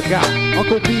almost forgot.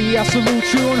 Uncle B, I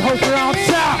salute you and hope you're on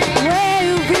top.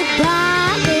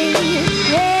 Everybody,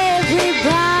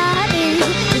 everybody,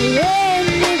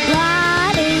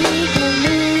 everybody can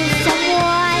lose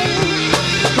someone.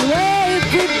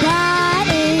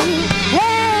 Everybody,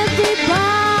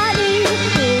 everybody,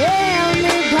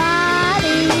 everybody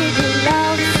can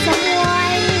love someone.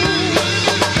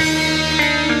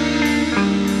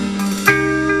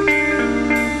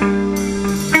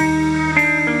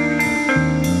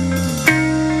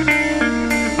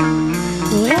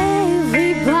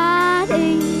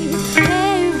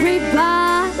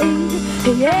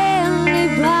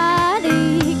 Anybody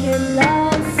can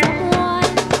love someone.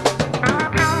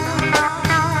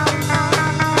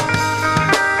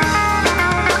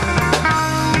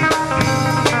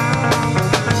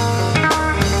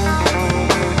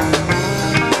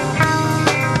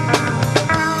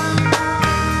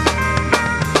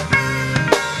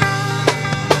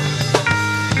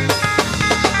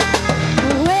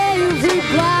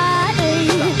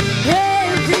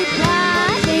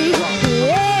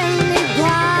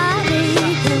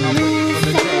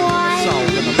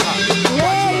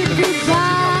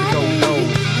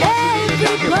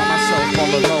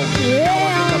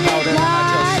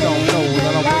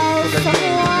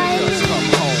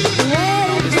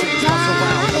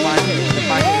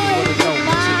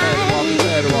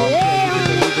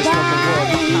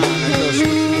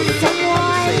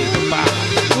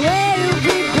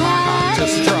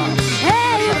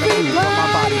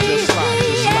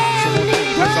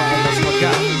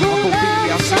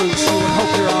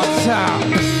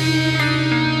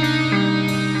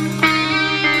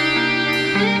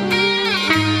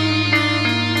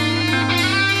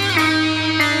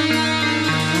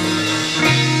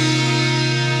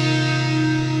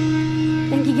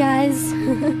 Thank you guys.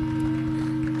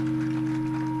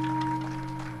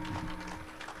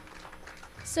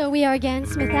 So we are again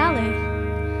Smith Alley.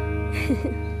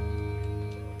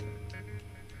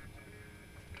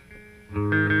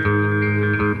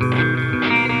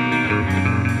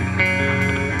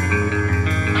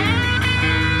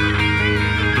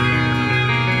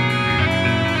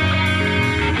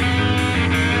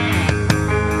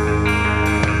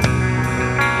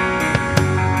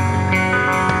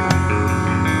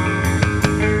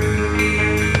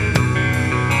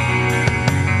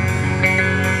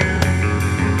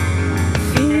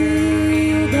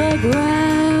 Feel the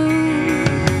ground.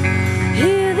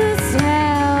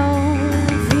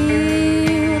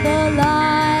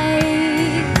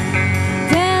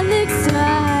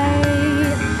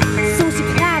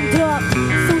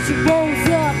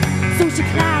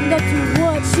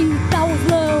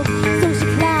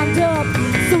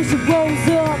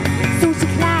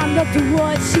 up to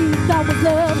what she thought was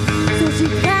love. So she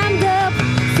climbed up,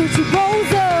 so she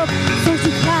rose up, so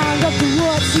she climbed up to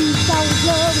what she thought was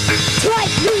love.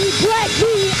 Strike me, break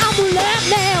me, I'm alive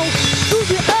now.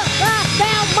 Move it up, I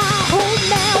found my home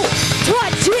now.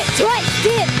 Touch it,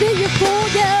 feel you for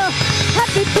ya.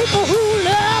 Happy people who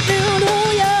love and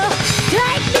adore ya.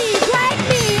 Take me, break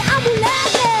me, I'm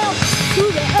alive now.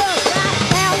 Move it up, I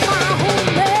found my home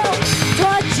now.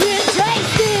 Touch it,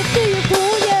 feel you for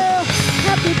ya.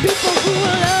 Happy people who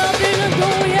love and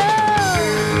adore ya.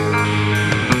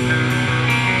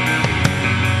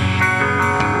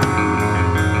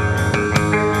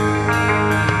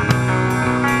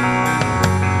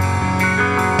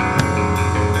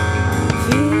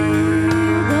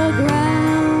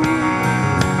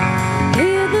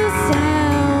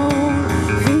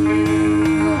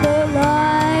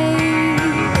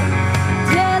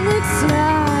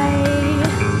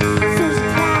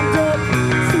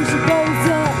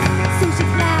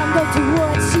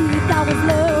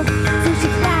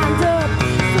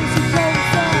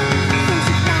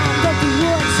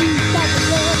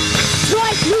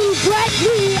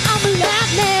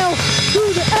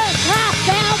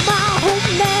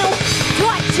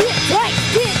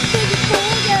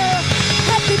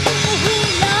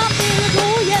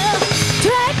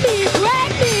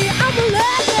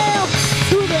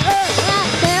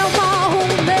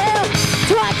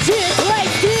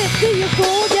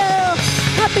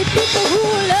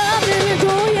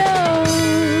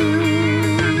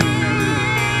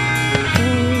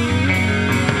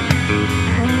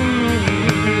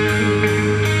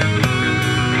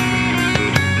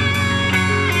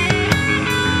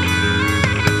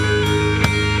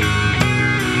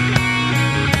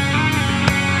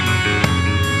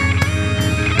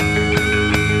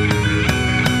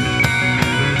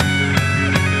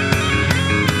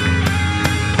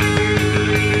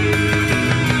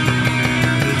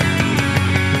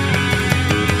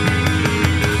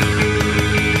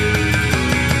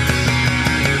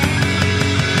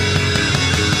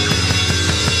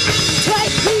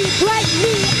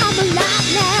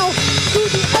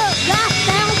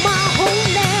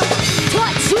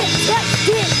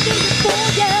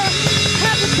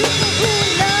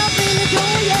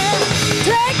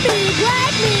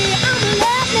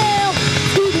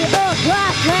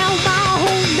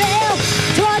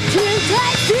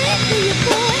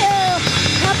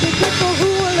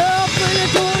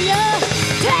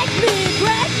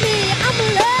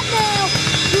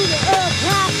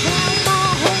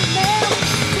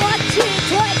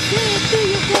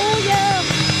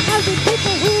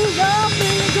 People who love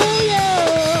and adore you.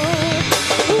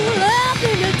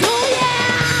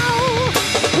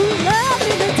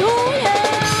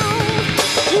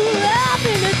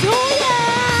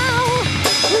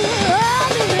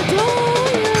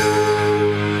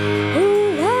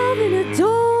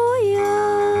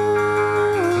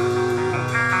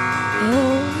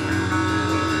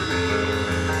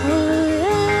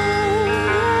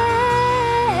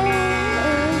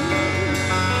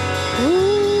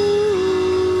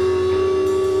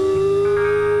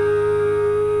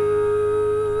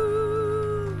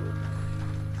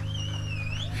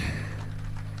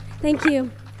 Thank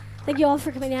you. Thank you all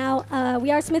for coming out.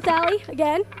 We are Smith Alley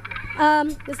again.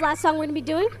 This last song we're going to be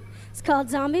doing is called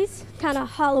Zombies, kind of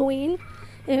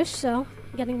Halloween-ish, so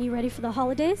getting you ready for the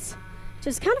holidays, which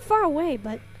is kind of far away,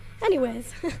 but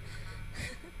anyways.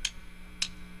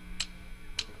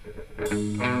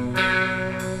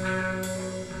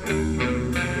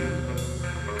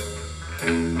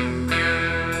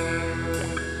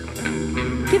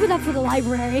 Give it up for the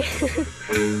library.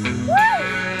 Woo!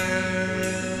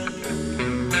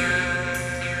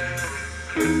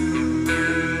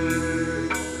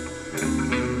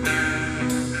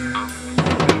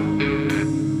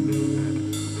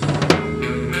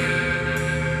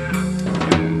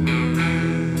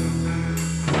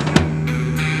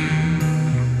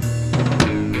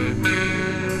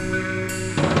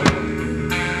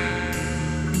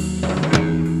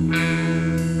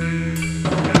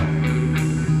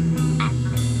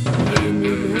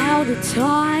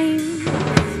 Time,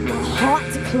 my heart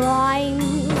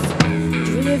declines,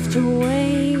 drift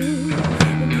away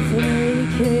and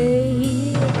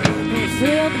vacate. I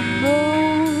feel the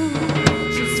moon,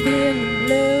 she's feeling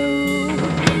blue.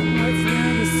 What's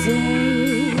there to say?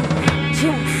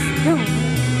 Just no.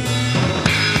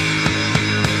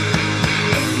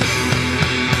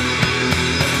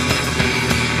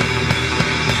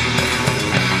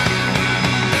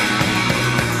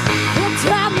 What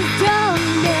time is done?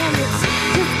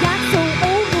 Got so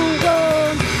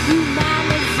overwhelmed, you mind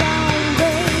the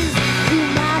zombies, you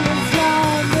mind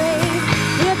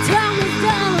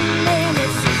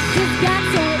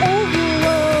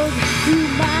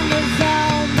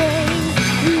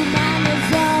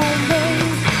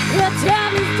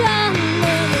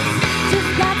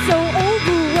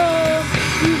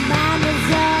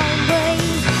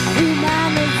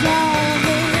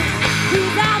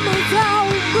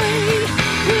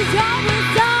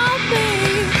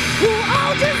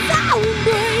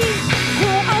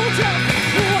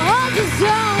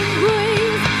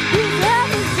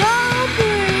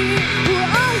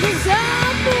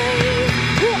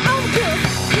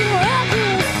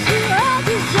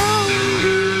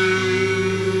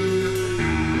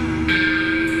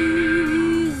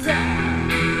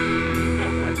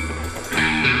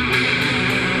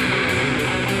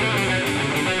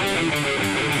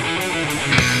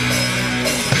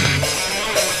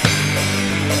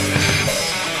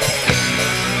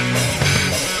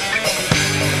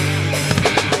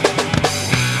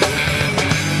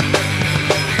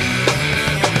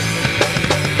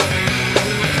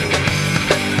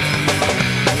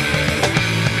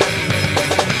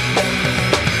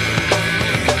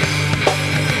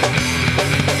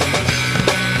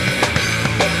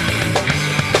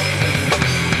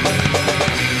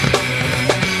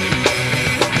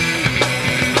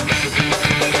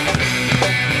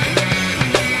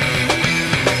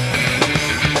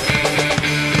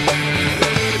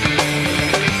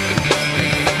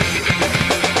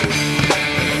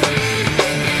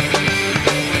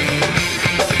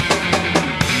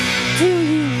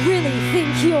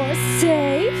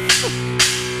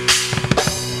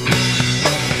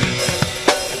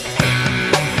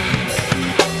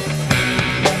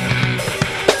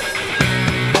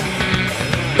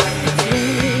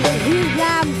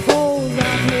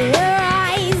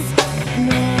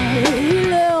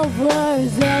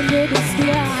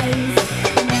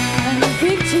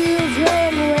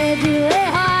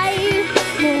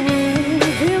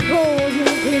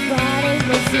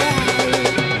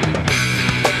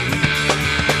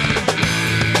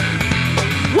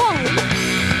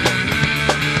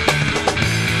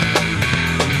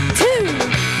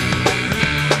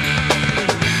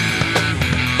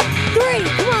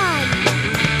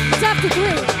after 3,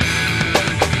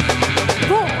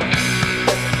 4.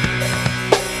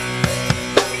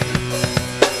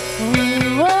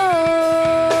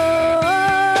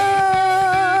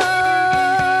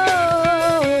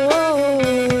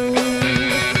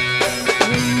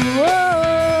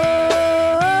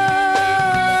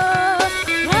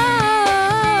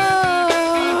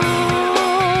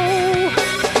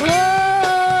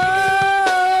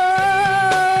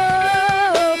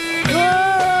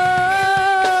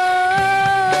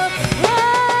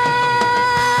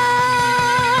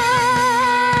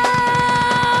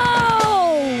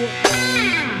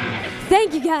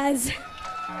 Thank you guys.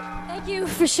 Thank you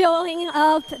for showing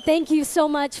up. Thank you so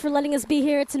much for letting us be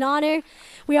here. It's an honor.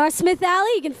 We are Smith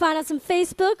Alley. You can find us on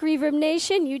Facebook, Reverb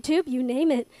Nation, YouTube, you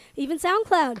name it, even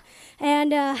SoundCloud.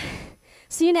 And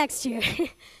see you next year.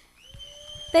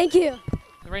 Thank you.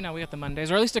 Right now we got the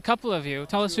Mondays, or at least a couple of you.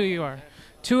 Tell us who you are.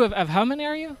 Two of how many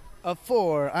are you? Of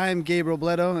 4. I'm Gabriel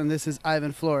Bledo, and this is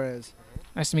Ivan Flores.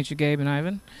 Nice to meet you, Gabe and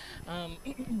Ivan.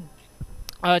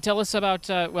 Tell us about,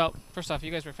 well, first off,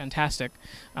 you guys were fantastic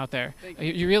out there.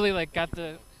 You really got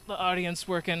the audience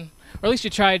working, or at least you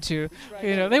tried to.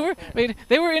 You know, they were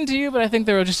into you, but I think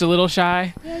they were just a little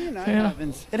shy. Yeah, it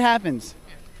happens. It happens.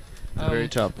 Very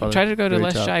tough. Try to go to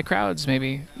less shy crowds,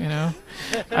 maybe. You know,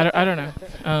 I don't know.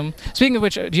 Speaking of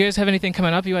which, do you guys have anything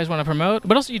coming up you guys want to promote?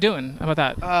 What else are you doing? How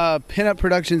about that? Pinup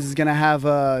Productions is gonna have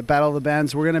a Battle of the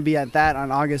Bands. We're gonna be at that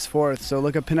on August 4th. So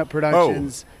look up Pinup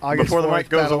Productions. August before the 4th, mic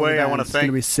goes Battle of the away, I want to Bands. It's thank.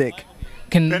 gonna be sick.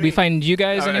 Can we find you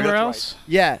guys anywhere else?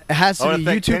 Yeah, it has to be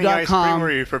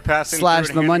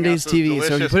youtube.com/The Mondays TV.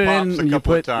 So if you put it in, you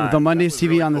put The Mondays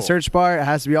TV on the search bar. It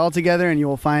has to be all together, and you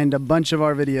will find a bunch of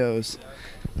our videos.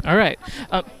 All right.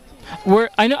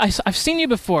 I know I've seen you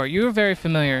before. You were very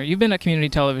familiar. You've been at community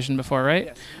television before, right?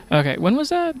 Yes. Okay. When was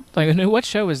that? What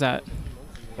show was that?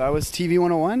 That was TV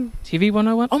 101. TV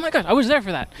 101. Oh my God, I was there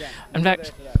for that. Yeah, in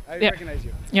fact, I recognize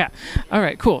you. Yeah. All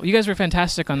right. Cool. You guys were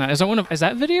fantastic on that. Is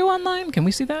that video online? Can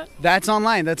we see that? That's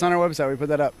online. That's on our website. We put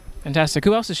that up. Fantastic.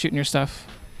 Who else is shooting your stuff?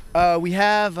 We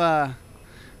have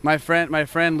my friend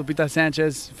Lupita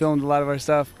Sanchez filmed a lot of our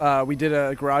stuff. We did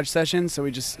a garage session, so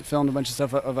we just filmed a bunch of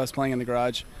stuff of us playing in the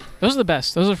garage. Those are the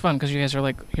best. Those are fun because you guys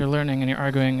are you're learning and you're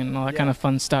arguing and all that kind of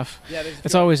fun stuff. Yeah,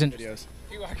 it's always interesting.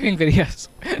 Few arguing videos.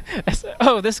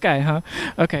 Oh, this guy, huh?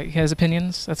 Okay, he has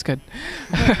opinions. That's good.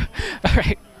 All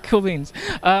right, cool beans.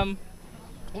 What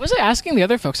was I asking the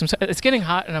other folks? It's getting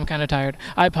hot and I'm kind of tired.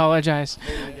 I apologize.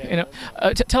 You know,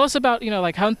 tell us about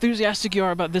how enthusiastic you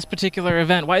are about this particular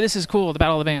event. Why this is cool, the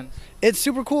Battle of the Bands. It's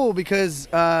super cool because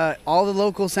all the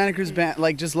local Santa Cruz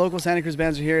just local Santa Cruz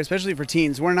bands are here, especially for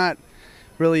teens. We're not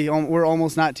really, we're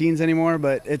almost not teens anymore,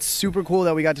 but it's super cool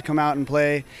that we got to come out and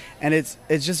play, and it's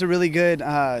just a really good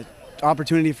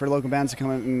opportunity for local bands to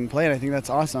come and play it. I think that's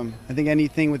awesome. I think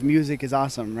anything with music is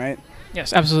awesome, right?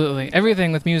 Yes, absolutely.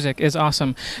 Everything with music is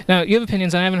awesome. Now, you have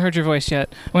opinions, and I haven't heard your voice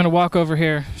yet. I'm going to walk over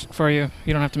here for you.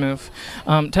 You don't have to move.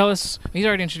 Tell us, he's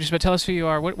already introduced, but tell us who you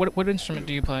are. What instrument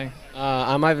do you play?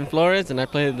 I'm Ivan Flores, and I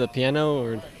play the piano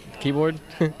or keyboard.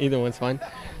 Either one's fine.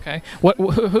 Okay.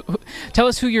 Tell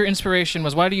us who your inspiration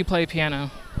was. Why do you play piano?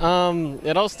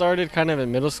 It all started kind of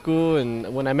in middle school,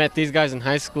 and when I met these guys in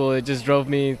high school, it just drove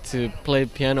me to play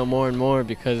piano more and more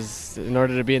because in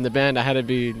order to be in the band, I had to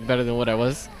be better than what I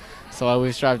was. So I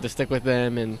always strive to stick with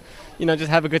them and,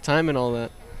 just have a good time and all that.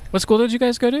 What school did you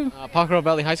guys go to? Pockerow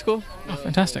Valley High School. Oh,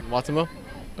 fantastic. Watsonville.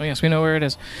 Oh, yes, we know where it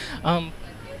is.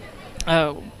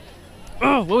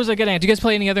 What was I getting at? Do you guys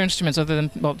play any other instruments other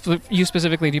than, well, for you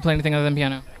specifically, do you play anything other than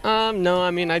piano? No,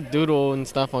 I doodle and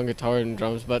stuff on guitar and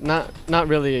drums, but not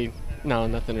really, no,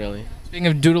 nothing really. Speaking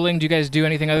of doodling, do you guys do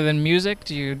anything other than music?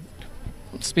 Do you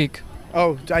speak?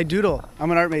 Oh, I doodle.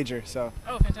 I'm an art major, so.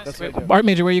 Oh, fantastic. That's what I do. Art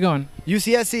major, where are you going?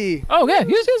 UCSC. Oh, yeah,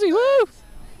 UCSC, woo!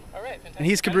 All right, fantastic. And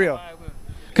he's Cabrillo.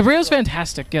 Cabrillo's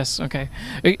fantastic, yes, okay.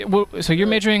 So you're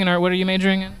majoring in art, what are you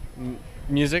majoring in?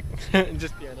 Music,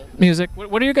 just piano. Music.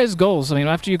 What are your guys' goals?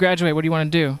 After you graduate, what do you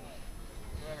want to do?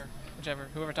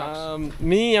 Whoever talks.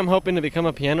 Me, I'm hoping to become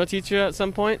a piano teacher at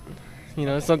some point.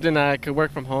 Something that I could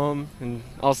work from home and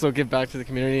also give back to the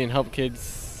community and help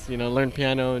kids, learn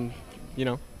piano and,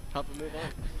 help them move on.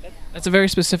 That's a very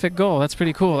specific goal. That's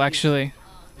pretty cool, actually.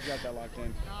 You got that locked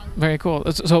in. Very cool.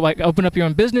 So, open up your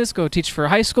own business, go teach for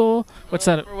high school? What's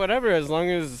that? Or whatever, as long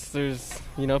as there's,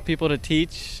 people to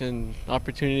teach and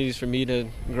opportunities for me to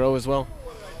grow as well.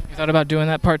 You thought about doing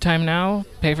that part-time now?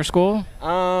 Pay for school?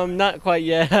 Not quite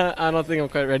yet. I don't think I'm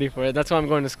quite ready for it. That's why I'm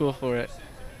going to school for it.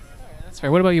 That's fair.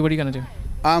 What about you? What are you going to do?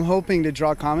 I'm hoping to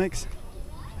draw comics.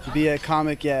 To be a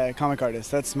comic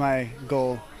artist. That's my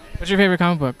goal. What's your favorite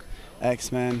comic book?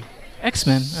 X-Men.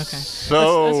 X-Men. Okay.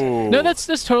 So no, that's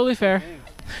totally fair.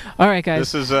 All right,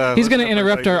 guys. This is, He's going to listen up,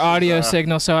 interrupt our everybody. audio This is,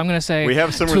 signal, so I'm going to say we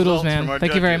have some toodles, results man. from our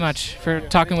Thank you very judges. much for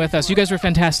talking with us. You guys were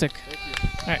fantastic.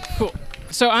 All right, cool.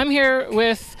 So I'm here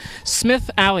with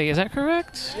Smith Alley. Is that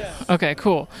correct? Yes. Okay,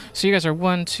 cool. So you guys are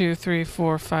 1, 2, 3,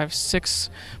 4, 5, 6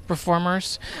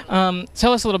 performers.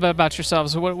 Tell us a little bit about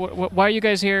yourselves. Why are you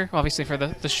guys here? Obviously for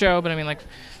the show, but I mean, like,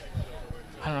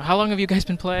 I don't know. How long have you guys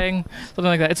been playing? Something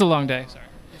like that. It's a long day. Sorry.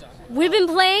 We've been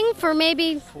playing for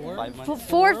maybe 4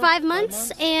 or 5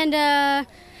 months, and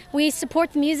we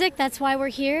support the music. That's why we're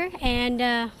here,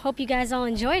 and hope you guys all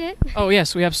enjoyed it. Oh,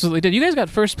 yes, we absolutely did. You guys got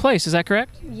first place. Is that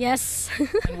correct? Yes.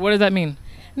 And what does that mean?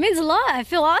 It means a lot. I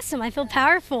feel awesome. I feel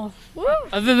powerful. Woo.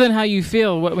 Other than how you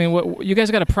feel, what you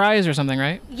guys got a prize or something,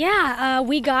 right? Yeah,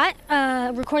 we got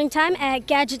recording time at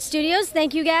Gadget Studios.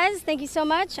 Thank you guys. Thank you so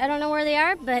much. I don't know where they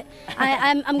are, but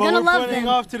I'm But gonna we're love pointing them.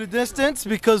 off to the distance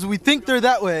because we think they're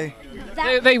that way.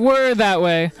 They were that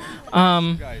way.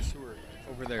 Guys who are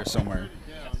over there somewhere.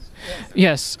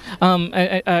 Yes.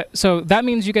 So that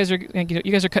means you guys are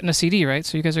cutting a CD, right?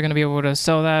 So you guys are going to be able to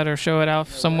sell that or show it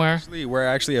off somewhere. We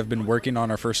actually have been working on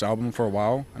our first album for a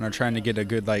while, and are trying to get a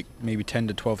good maybe 10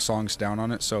 to 12 songs down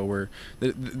on it. So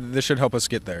this should help us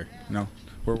get there. You know,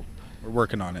 we're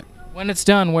working on it. When it's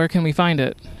done, where can we find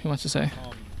it? Who wants to say?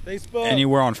 Facebook.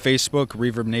 Anywhere on Facebook,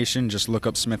 Reverb Nation. Just look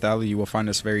up Smith Alley. You will find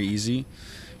us very easily,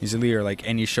 or like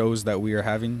any shows that we are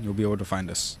having, you'll be able to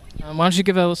find us. Why don't you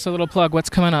give us a little plug? What's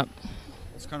coming up?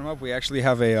 What's coming up? We actually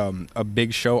have a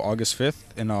big show August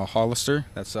 5th in Hollister.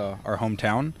 That's our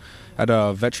hometown. At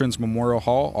Veterans Memorial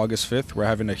Hall, August 5th, we're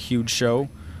having a huge show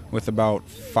with about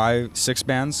 6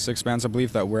 bands, I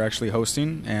believe, that we're actually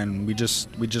hosting, and we just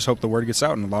hope the word gets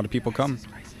out and a lot of people come.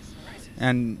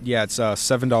 And yeah, it's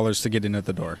 $7 to get in at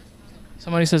the door.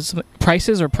 Somebody says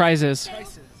prices or prizes?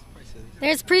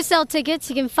 There's pre-sale tickets.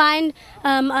 You can find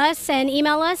us and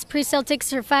email us. Pre-sale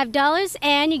tickets are $5,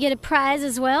 and you get a prize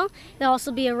as well. There'll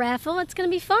also be a raffle. It's going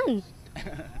to be fun. All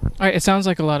right, it sounds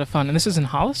like a lot of fun. And this is in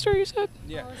Hollister, you said?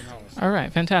 Yeah, in Hollister. All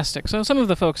right, fantastic. So some of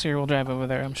the folks here will drive over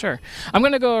there, I'm sure. I'm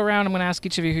going to go around. I'm going to ask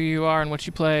each of you who you are and what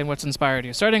you play and what's inspired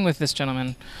you. Starting with this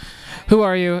gentleman. Who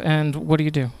are you and what do you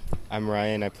do? I'm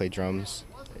Ryan. I play drums.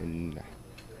 And I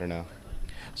don't know.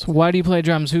 So why do you play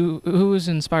drums? Who has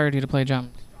inspired you to play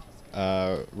drums?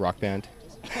 Rock Band.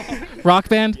 Rock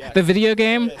Band? Yes. The video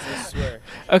game? Yes, I swear.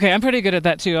 Okay, I'm pretty good at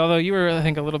that too, although you were, I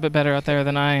think, a little bit better out there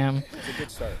than I am. It's a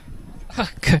good start.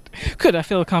 Good. I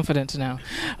feel confident now.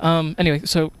 Anyway,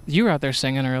 so you were out there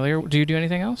singing earlier. Do you do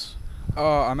anything else?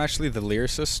 I'm actually the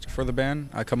lyricist for the band.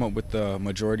 I come up with the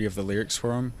majority of the lyrics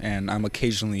for them, and I'm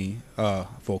occasionally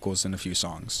vocals in a few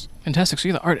songs. Fantastic. So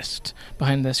you're the artist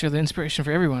behind this. You're the inspiration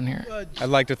for everyone here. I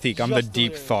like to think I'm the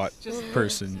deep thought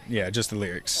person. Yeah, just the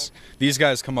lyrics. These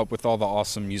guys come up with all the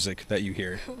awesome music that you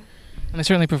hear. And they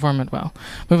certainly perform it well.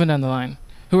 Moving down the line.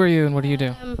 Who are you and what do you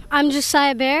do? I'm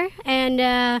Josiah Bear, and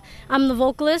I'm the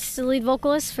vocalist, the lead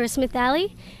vocalist for Smith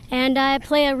Alley, and I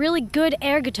play a really good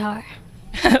air guitar.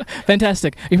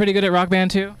 Fantastic. Are you pretty good at Rock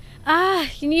Band too?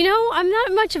 You know, I'm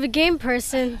not much of a game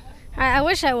person. I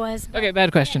wish I was. Okay,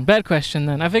 bad question. Bad question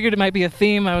then. I figured it might be a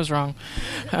theme. I was wrong.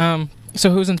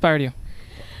 So who's inspired you?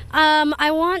 I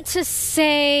want to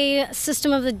say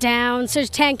System of the Down, Serge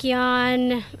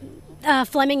Tankian,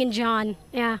 Fleming and John.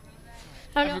 Yeah.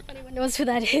 I don't know if anyone knows who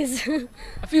that is.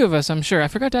 A few of us, I'm sure. I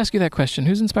forgot to ask you that question.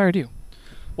 Who's inspired you?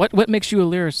 What makes you a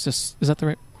lyricist? Is that the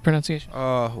right pronunciation?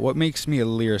 What makes me a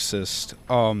lyricist?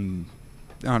 I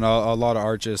don't know, a lot of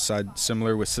artists,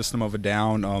 similar with System of a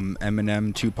Down,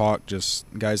 Eminem, Tupac, just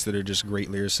guys that are just great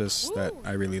lyricists that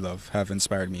I really love, have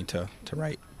inspired me to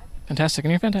write. Fantastic,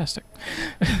 and you're fantastic.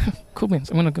 Cool beans.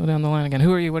 I'm going to go down the line again.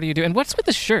 Who are you? What do you do? And what's with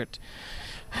the shirt?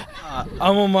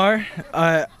 I'm Omar.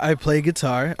 I play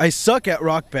guitar. I suck at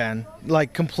Rock Band,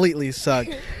 like completely suck.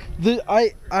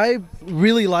 I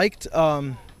really liked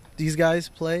these guys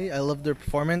play. I loved their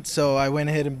performance, so I went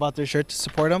ahead and bought their shirt to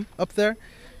support them up there.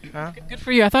 Good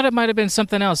for you. I thought it might have been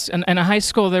something else. In high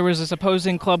school, there was this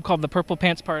opposing club called the Purple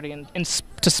Pants Party, and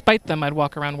to spite them, I'd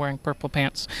walk around wearing purple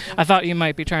pants. I thought you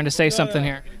might be trying to say something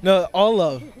here. No, all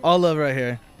love right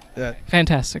here. Yeah.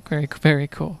 Fantastic. Very, very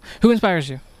cool. Who inspires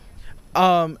you?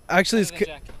 Actually,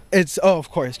 it's of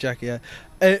course Jackie. Yeah,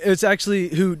 it's actually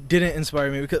who didn't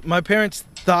inspire me because my parents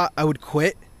thought I would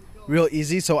quit real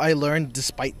easy, so I learned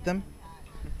despite them.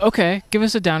 Okay, give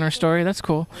us a downer story. That's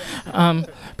cool.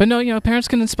 But no, parents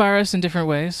can inspire us in different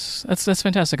ways. That's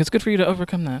fantastic. It's good for you to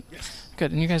overcome that. Yes.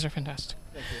 Good, and you guys are fantastic.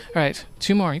 All right,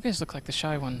 2 more. You guys look like the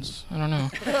shy ones. I don't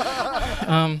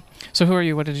know. So who are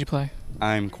you? What did you play?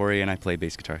 I'm Corey, and I play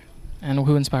bass guitar. And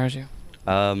who inspires you?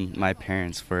 My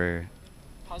parents for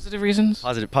Positive reasons?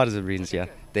 Positive reasons, yeah.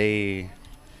 They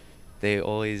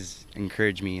always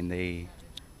encourage me, and they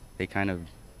kind of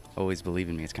always believe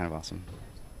in me. It's kind of awesome.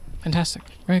 Fantastic.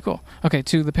 Very cool. Okay,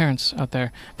 to the parents out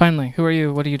there. Finally, who are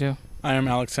you? What do you do? I am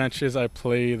Alex Sanchez. I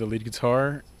play the lead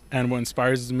guitar, and what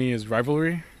inspires me is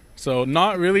rivalry. So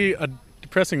not really a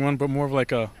depressing one, but more of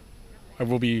like I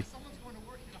will be.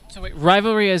 So wait,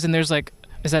 rivalry as in there's like,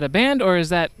 is that a band or is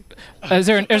that, are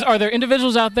there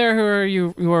individuals out there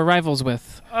who are rivals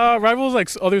with? Rivals like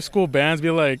other school bands. Be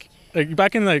like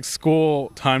back in like school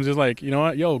times, it's like, you know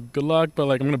what, yo, good luck, but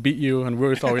like I'm gonna beat you, and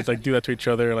we're just always like do that to each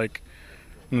other, like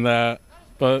and that.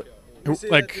 But we say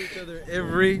like that to each other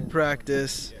every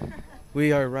practice.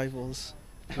 We are rivals.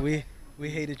 We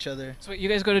hate each other. So wait, you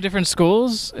guys go to different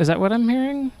schools? Is that what I'm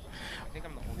hearing?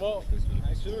 Well,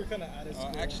 actually we're kind of out of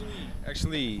school.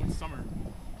 Actually,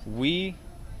 we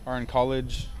are in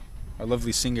college. Our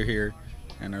lovely singer here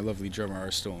and our lovely drummer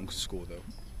are still in school, though.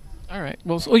 All right.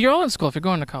 Well, you're all in school if you're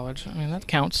going to college. I mean, that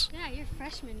counts. Yeah, you're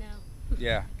freshmen now.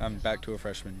 Yeah, I'm back to a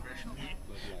freshman.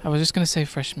 I was just going to say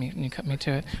fresh meat, and you cut me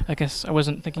to it. I guess I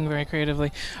wasn't thinking very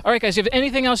creatively. All right, guys, you have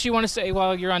anything else you want to say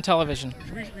while you're on television?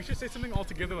 We should say something all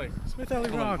together, like Smith Alley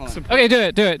rocks. Okay, do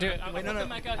it. Wait, no.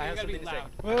 I have something to say.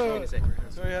 Whoa.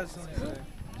 Sorry, I have something to say.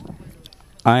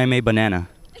 I am a banana.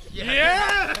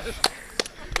 Yeah!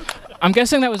 I'm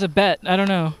guessing that was a bet. I don't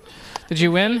know. Did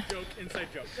you win? Inside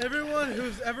joke. Everyone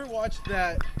who's ever watched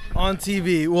that on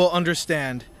TV will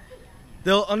understand.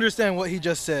 They'll understand what he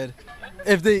just said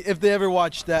if they ever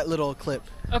watched that little clip.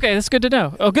 Okay, that's good to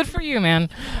know. Oh, good for you, man.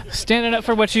 Standing up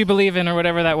for what you believe in or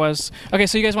whatever that was. Okay,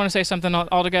 so you guys want to say something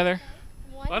all together?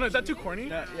 Oh, no, is that too corny?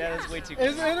 Yeah, that's way too corny.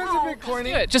 It is a bit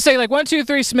corny. Just say like 1, 2,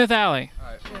 3, Smith Alley.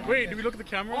 Wait, do we look at the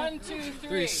camera? 1, 2,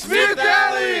 3. Smith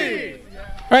Alley!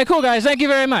 All right, cool, guys. Thank you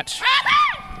very much.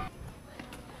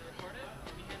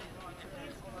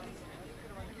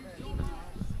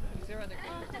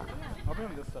 I'll be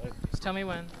on this side. Just tell me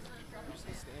when.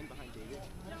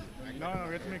 No,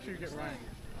 we have to make sure you get Ryan.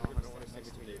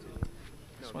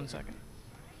 Just 1 second.